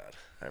 oh my god,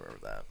 I remember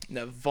that.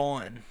 Now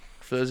Vaughn,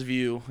 for those of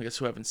you I guess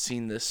who haven't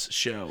seen this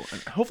show,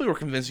 and hopefully we're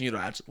convincing you to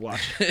actually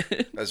watch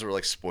it. As we're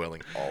like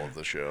spoiling all of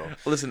the show.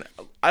 Listen,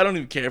 I don't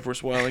even care if we're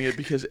spoiling it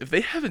because if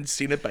they haven't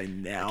seen it by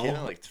now, Came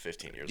out like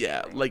 15 years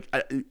yeah, ago. like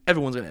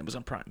everyone's on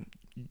Amazon Prime.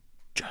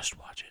 Just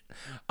watch it.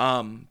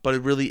 But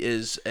it really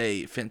is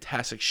a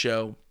fantastic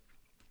show.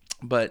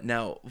 But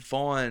now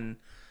Vaughn,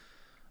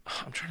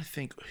 I'm trying to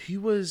think. He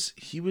was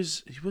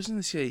in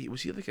the CIA.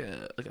 Was he like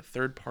a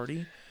third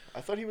party? I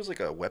thought he was like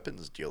a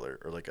weapons dealer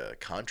or like a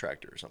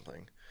contractor or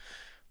something,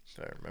 if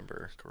I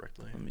remember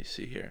correctly. Let me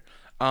see here.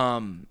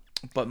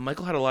 But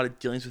Michael had a lot of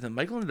dealings with him.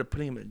 Michael ended up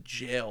putting him in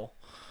jail.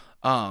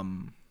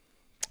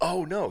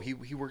 Oh no, he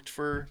worked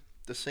for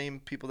the same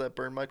people that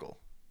burned Michael.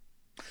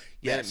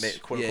 Yes,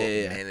 quote yeah, unquote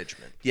yeah, yeah.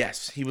 management.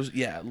 Yes, he was.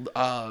 Yeah,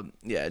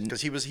 yeah.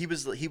 Because he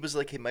was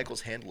like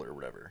Michael's handler or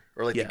whatever,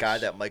 or like Yes. the guy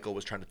that Michael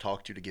was trying to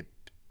talk to get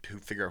to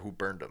figure out who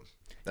burned him.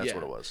 That's Yeah.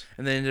 what it was.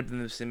 And they ended up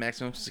in the same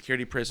maximum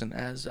security prison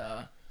as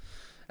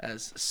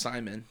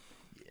Simon,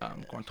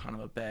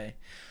 Guantanamo Bay.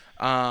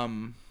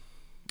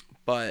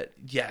 But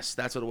yes,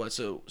 that's what it was.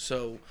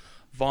 So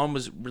Vaughn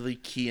was really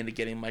key into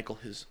getting Michael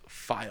his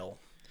file.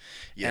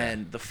 Yeah.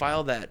 And the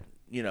file that,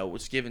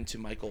 was given to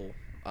Michael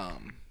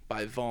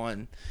by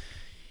Vaughn,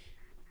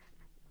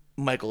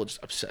 Michael just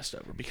obsessed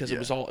over because it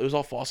was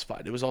all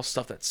falsified. It was all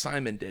stuff that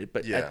Simon did.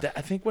 But Yeah.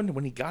 I think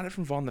when he got it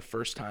from Vaughn the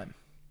first time,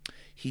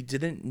 he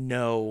didn't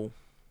know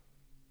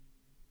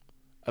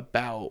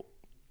about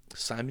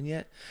Simon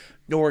yet,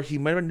 or he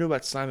might have known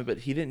about Simon, but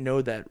he didn't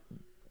know that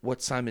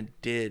what Simon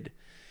did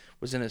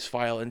was in his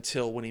file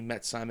until when he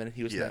met Simon and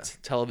he was in that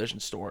television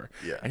store.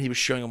 Yeah. And he was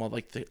showing him all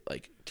the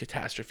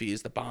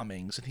catastrophes, the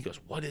bombings, and he goes,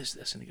 "What is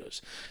this?" And he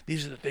goes,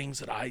 "These are the things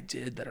that I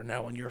did that are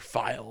now on your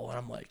file." And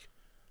I'm like,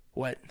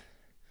 "What?"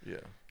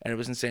 Yeah. And it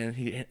was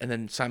insane. And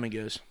then Simon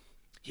goes,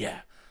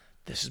 "Yeah,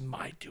 this is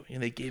my doing,"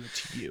 and they gave it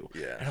to you.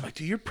 Yeah. And I'm like,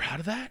 "Dude, you're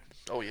proud of that?"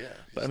 Oh yeah.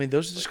 But I mean,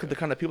 those are just the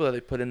kind of people that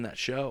they put in that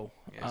show.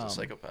 He's a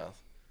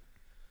psychopath.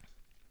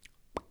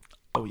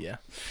 Oh yeah.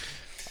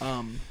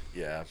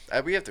 Yeah.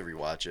 We have to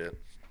rewatch it.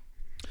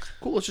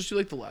 Cool. Let's just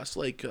do the last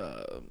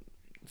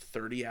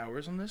 30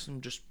 hours on this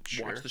and just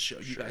watch the show.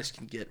 You Sure. guys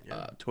can get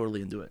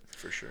totally into it.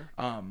 For sure.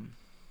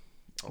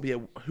 But yeah,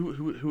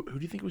 who do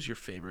you think was your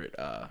favorite?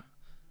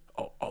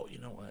 You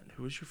know what?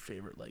 Who was your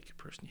favorite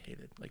person you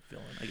hated,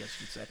 villain? I guess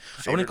you could say.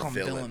 I wouldn't call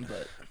him villain,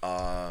 but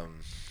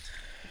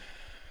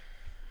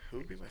who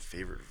would be my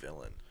favorite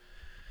villain?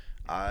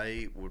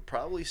 I would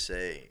probably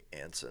say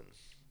Anson.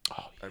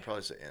 oh yeah. I'd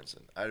probably say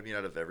Anson. I mean,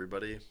 out of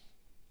everybody,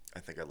 I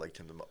think I liked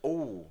him the most.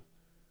 Oh,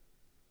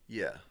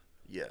 yeah,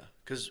 yeah.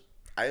 Because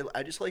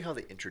I just like how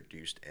they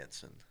introduced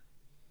Anson.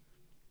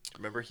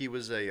 Remember he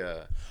was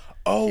a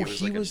Oh,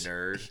 he was a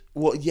nerd.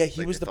 well, yeah,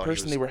 he Like was they the thought he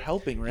person was they were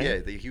helping,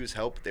 right? yeah he was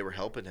they were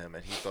helping him,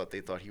 and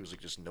they thought he was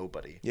like just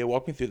nobody. Yeah,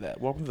 walk me through that.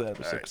 Walk me through that All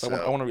episode right, because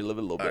I want to relive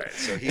it a little all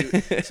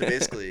bit. right, so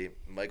basically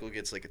Michael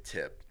gets like a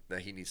tip that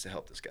he needs to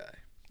help this guy.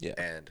 Yeah.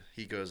 And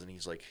he goes and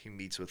he's like he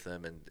meets with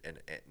them and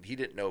he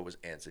didn't know it was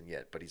Anson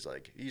yet, but he's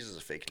like he uses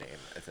a fake name,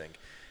 I think.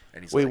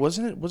 And he's Wait, like,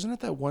 wasn't it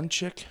that one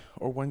chick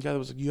or one guy that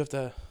was like you have to,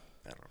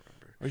 I don't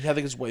remember. or he had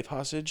like his wife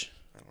hostage?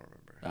 I don't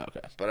remember. Oh,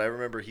 okay. But I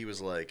remember he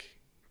was like,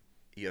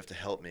 you have to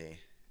help me,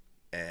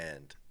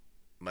 and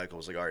Michael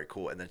was like, all right,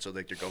 cool. And then so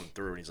like they're going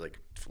through, and he's like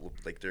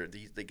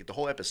the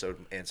whole episode,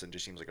 Anson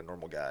just seems like a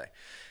normal guy,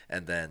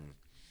 and then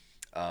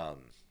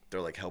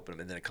they're like helping him,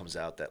 and then it comes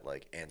out that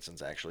like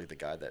Anson's actually the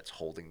guy that's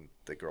holding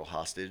the girl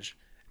hostage,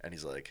 and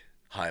he's like,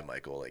 hi,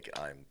 Michael, like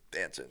I'm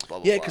Anson, blah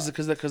blah. Yeah, blah.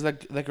 because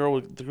that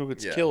girl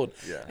gets killed,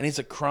 yeah. and he's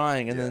like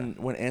crying, and Yeah. then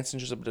when Anson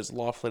shows up at his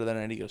loft later that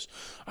night, he goes,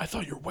 "I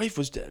thought your wife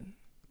was dead."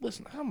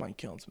 Listen, I don't mind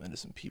killing some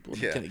innocent people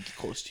and Yeah. getting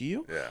close to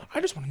you. Yeah.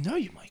 I just want to know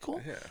you, Michael.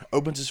 Yeah.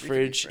 Opens his We can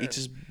be fridge, eats friends.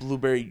 his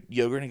blueberry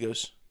yogurt, and he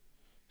goes,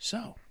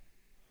 "So,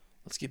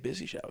 let's get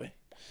busy, shall we?"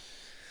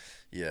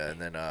 Yeah,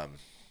 and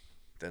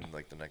then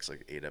like the next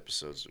like 8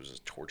 episodes was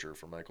just torture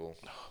for Michael.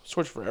 It's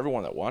torture for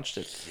everyone that watched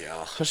it.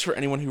 Yeah. Especially for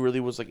anyone who really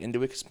was like into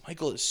it, because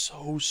Michael is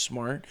so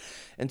smart,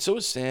 and so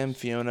is Sam,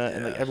 Fiona,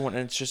 and like Yeah. everyone.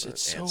 And it's just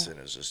it's so Anson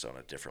is just on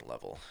a different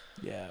level.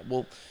 yeah.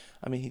 Well,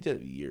 I mean, he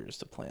did years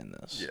to plan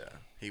this. Yeah,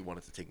 he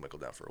wanted to take Michael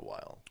down for a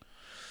while,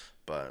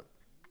 but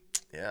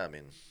yeah, I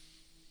mean,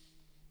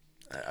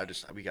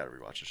 we gotta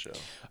rewatch the show.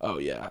 Oh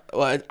yeah.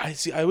 Well, I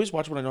see. I always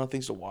watch when I don't have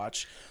things to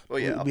watch. Oh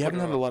yeah, I'll we put haven't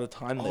it had on. a lot of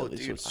time Oh lately,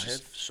 so dude, it's I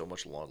just have so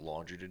much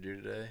laundry to do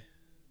today,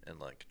 and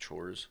like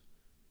chores.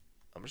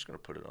 I'm just gonna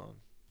put it on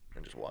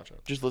and just watch it.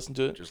 just listen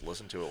to it. Just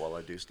listen to it while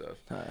I do stuff.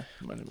 Hi,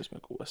 my name is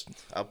Michael Weston.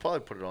 I'll probably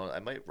put it on. I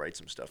might write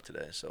some stuff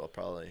today, so I'll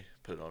probably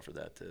put it on for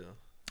that too.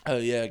 Oh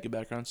yeah, good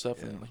background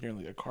stuff, and hearing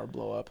like a car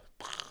blow up.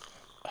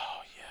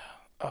 Oh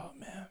yeah. Oh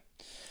man.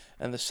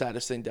 And the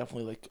saddest thing,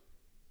 definitely like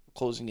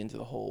closing into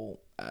the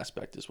whole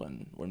aspect, is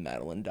when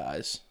Madeline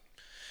dies.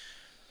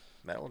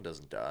 Madeline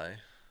doesn't die.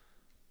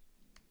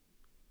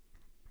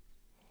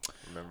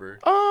 Remember?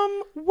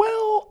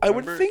 Well, I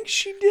would Remember- think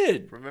she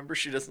did. Remember,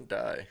 she doesn't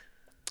die.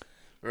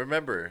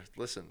 Remember,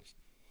 listen.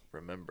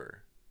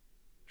 Remember,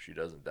 she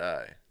doesn't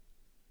die.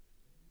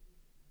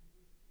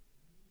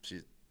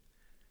 She's.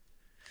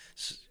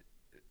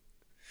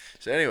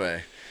 So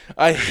anyway,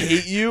 I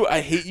hate you.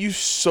 I hate you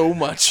so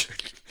much.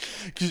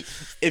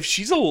 'Cause if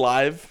she's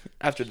alive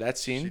after that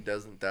she scene,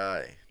 doesn't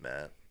die,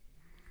 Matt.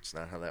 It's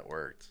not how that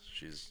worked.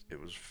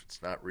 It's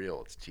not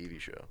real. It's a TV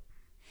show.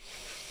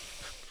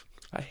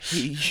 I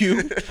hate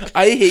you.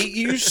 I hate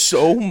you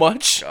so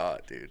much,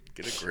 God, dude,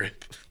 get a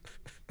grip.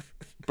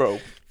 bro.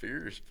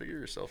 Figure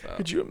yourself out.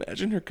 Could you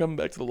imagine her coming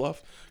back to the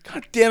loft?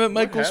 God damn it,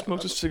 Michael happened?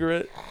 smokes a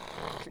cigarette.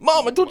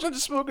 Mom, I told you not to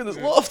smoke in this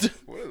loft.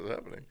 What is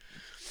happening?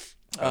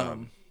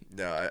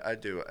 No, I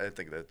do. I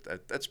think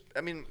that's.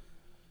 I mean,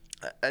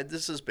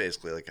 this is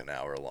basically like an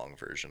hour-long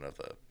version of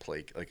a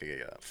like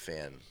a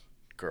fan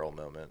girl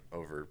moment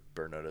over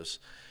Burn Notice,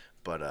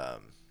 but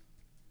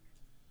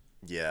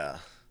yeah.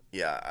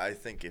 I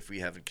think if we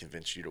haven't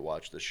convinced you to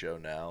watch the show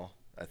now,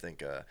 I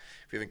think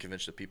if we haven't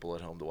convinced the people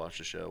at home to watch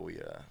the show,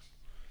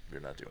 we're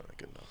not doing a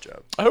good enough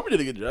job. I hope we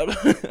did a good job.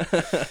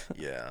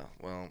 Yeah,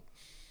 well,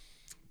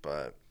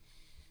 but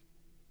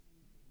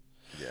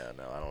yeah,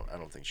 no, I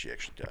don't think she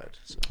actually died.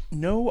 So.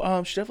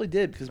 No, she definitely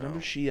did, because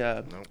remember she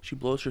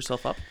blows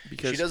herself up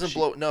because She doesn't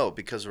blow. No,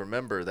 because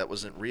remember that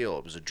wasn't real.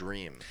 It was a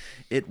dream.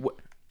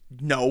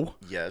 No.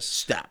 Yes.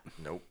 Stop.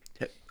 Nope.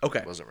 Okay.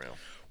 It wasn't real.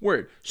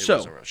 Word. It So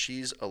wasn't real.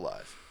 She's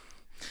alive.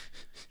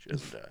 She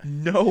doesn't die.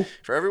 no.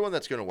 For everyone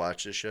that's gonna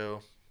watch this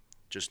show,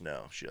 just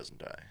know she doesn't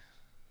die.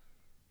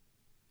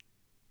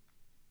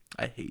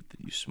 I hate that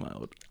you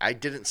smiled. I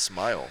didn't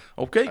smile.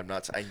 Okay.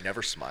 I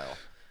never smile.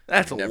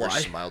 That's I've a never lie.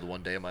 smiled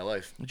one day in my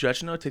life. Did you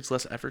actually know it takes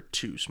less effort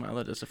to smile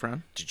than it does to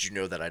frown? Did you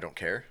know that I don't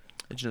care?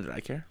 Did you know that I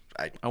care?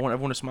 I I want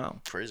everyone to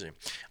smile. crazy.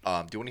 Do you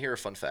want to hear a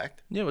fun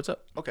fact? Yeah, what's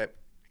up? Okay.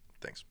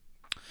 Thanks.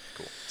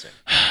 Cool. Same.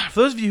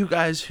 For those of you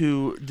guys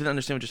who didn't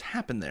understand what just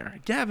happened there,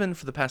 Gavin,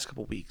 for the past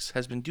couple weeks,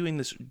 has been doing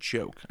this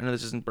joke. I know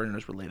this isn't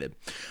Burners related,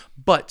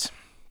 but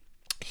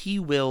he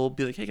will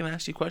be like, hey, can I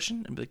ask you a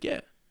question? And be like,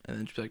 yeah. And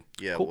then just be like,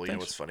 Yeah. cool, Well, you know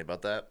thanks. what's funny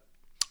about that?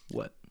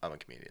 What? I'm a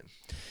comedian.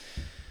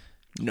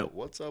 No.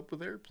 What's up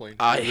with airplane?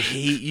 I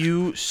hate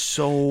you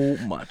so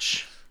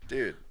much.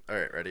 Dude. All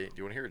right. Ready? Do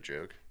you want to hear a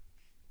joke?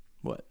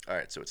 What? All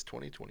right. So it's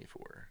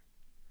 2024,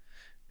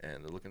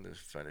 and they're looking to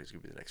find out who's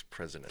going to be the next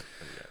president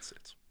of the United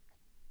States.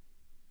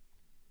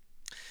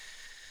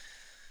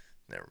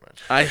 Never mind.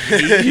 I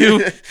hate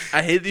you.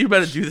 I hate that you're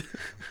about to do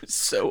that.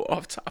 So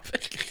off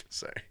topic.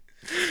 Sorry.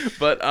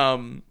 But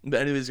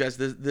anyways, guys,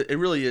 it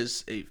really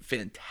is a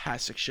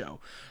fantastic show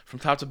from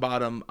top to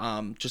bottom.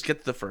 Just get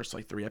to the first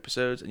like 3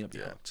 episodes and you'll be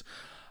hooked.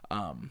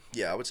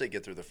 Yeah, I would say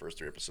get through the first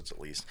 3 episodes at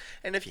least.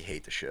 And if you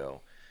hate the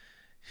show,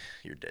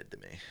 you're dead to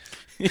me.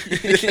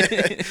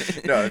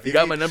 No, if you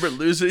got my number,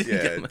 lose it.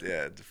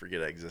 Yeah,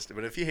 forget I existed.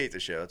 But if you hate the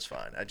show, it's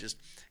fine. I just,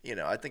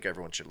 I think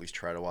everyone should at least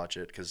try to watch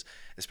it, because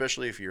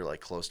especially if you're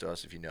like close to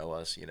us, if you know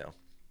us,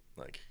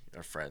 like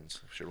our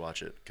friends should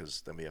watch it,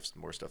 because then we have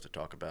some more stuff to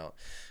talk about.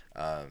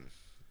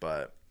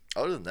 But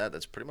other than that,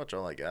 that's pretty much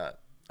all I got.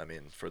 I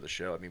mean, for the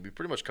show, we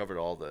pretty much covered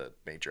all the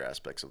major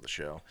aspects of the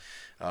show.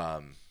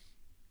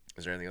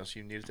 Is there anything else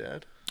you needed to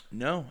add?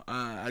 No,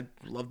 I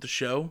love the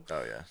show.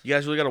 Oh yeah, you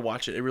guys really got to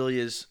watch it. It really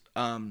is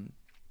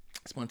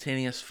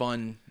spontaneous,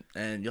 fun,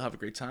 and you'll have a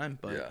great time.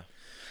 But yeah.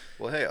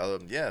 Well, hey,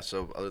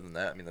 so other than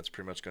that, that's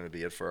pretty much going to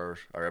be it for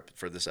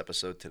for this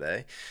episode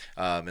today.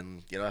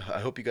 And I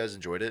hope you guys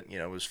enjoyed it.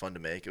 It was fun to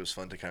make. It was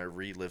fun to kind of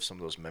relive some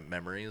of those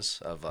memories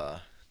of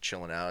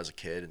chilling out as a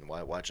kid and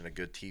watching a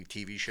good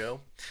TV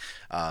show.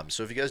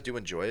 So if you guys do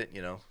enjoy it,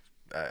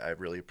 I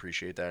really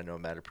appreciate that. I know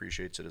Matt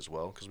appreciates it as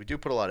well, because we do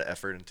put a lot of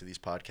effort into these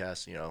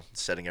podcasts,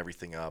 setting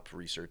everything up,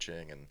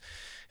 researching, and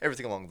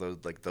everything along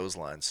those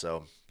lines.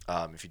 So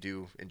if you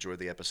do enjoy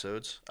the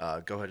episodes,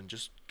 go ahead and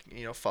just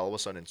follow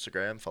us on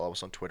Instagram, follow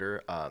us on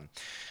Twitter,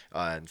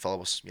 and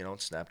follow us on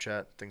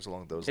Snapchat, things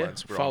along those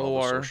lines. We're on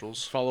all the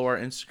socials. Follow our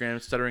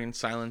Instagram, Stuttering in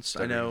Silence.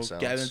 Stuttering I know in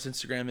Silence. Gavin's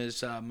Instagram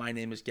is my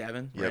name is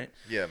Gavin, right?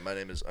 Yeah, my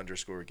name is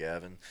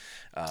 _Gavin.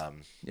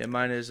 Yeah,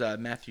 mine is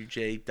Matthew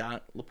J.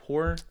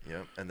 Lepore.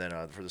 Yep, and then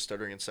for the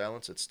Stuttering in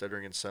Silence, it's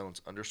Stuttering in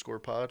Silence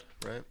 _pod,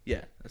 right?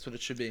 Yeah, that's what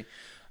it should be.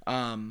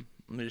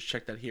 Let me just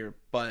check that here.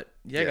 But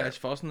yeah, guys,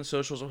 follow us on the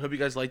socials. I hope you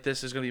guys like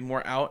this. There's going to be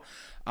more out.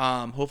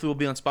 Hopefully we'll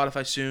be on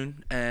Spotify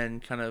soon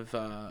and kind of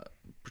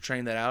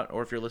portraying that out.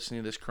 Or if you're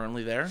listening to this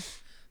currently there,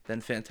 then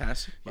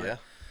fantastic. But yeah.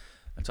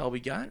 That's all we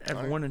got.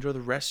 Everyone, enjoy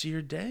the rest of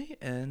your day,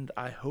 and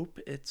I hope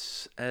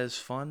it's as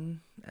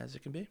fun as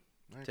it can be.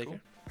 Take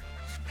care.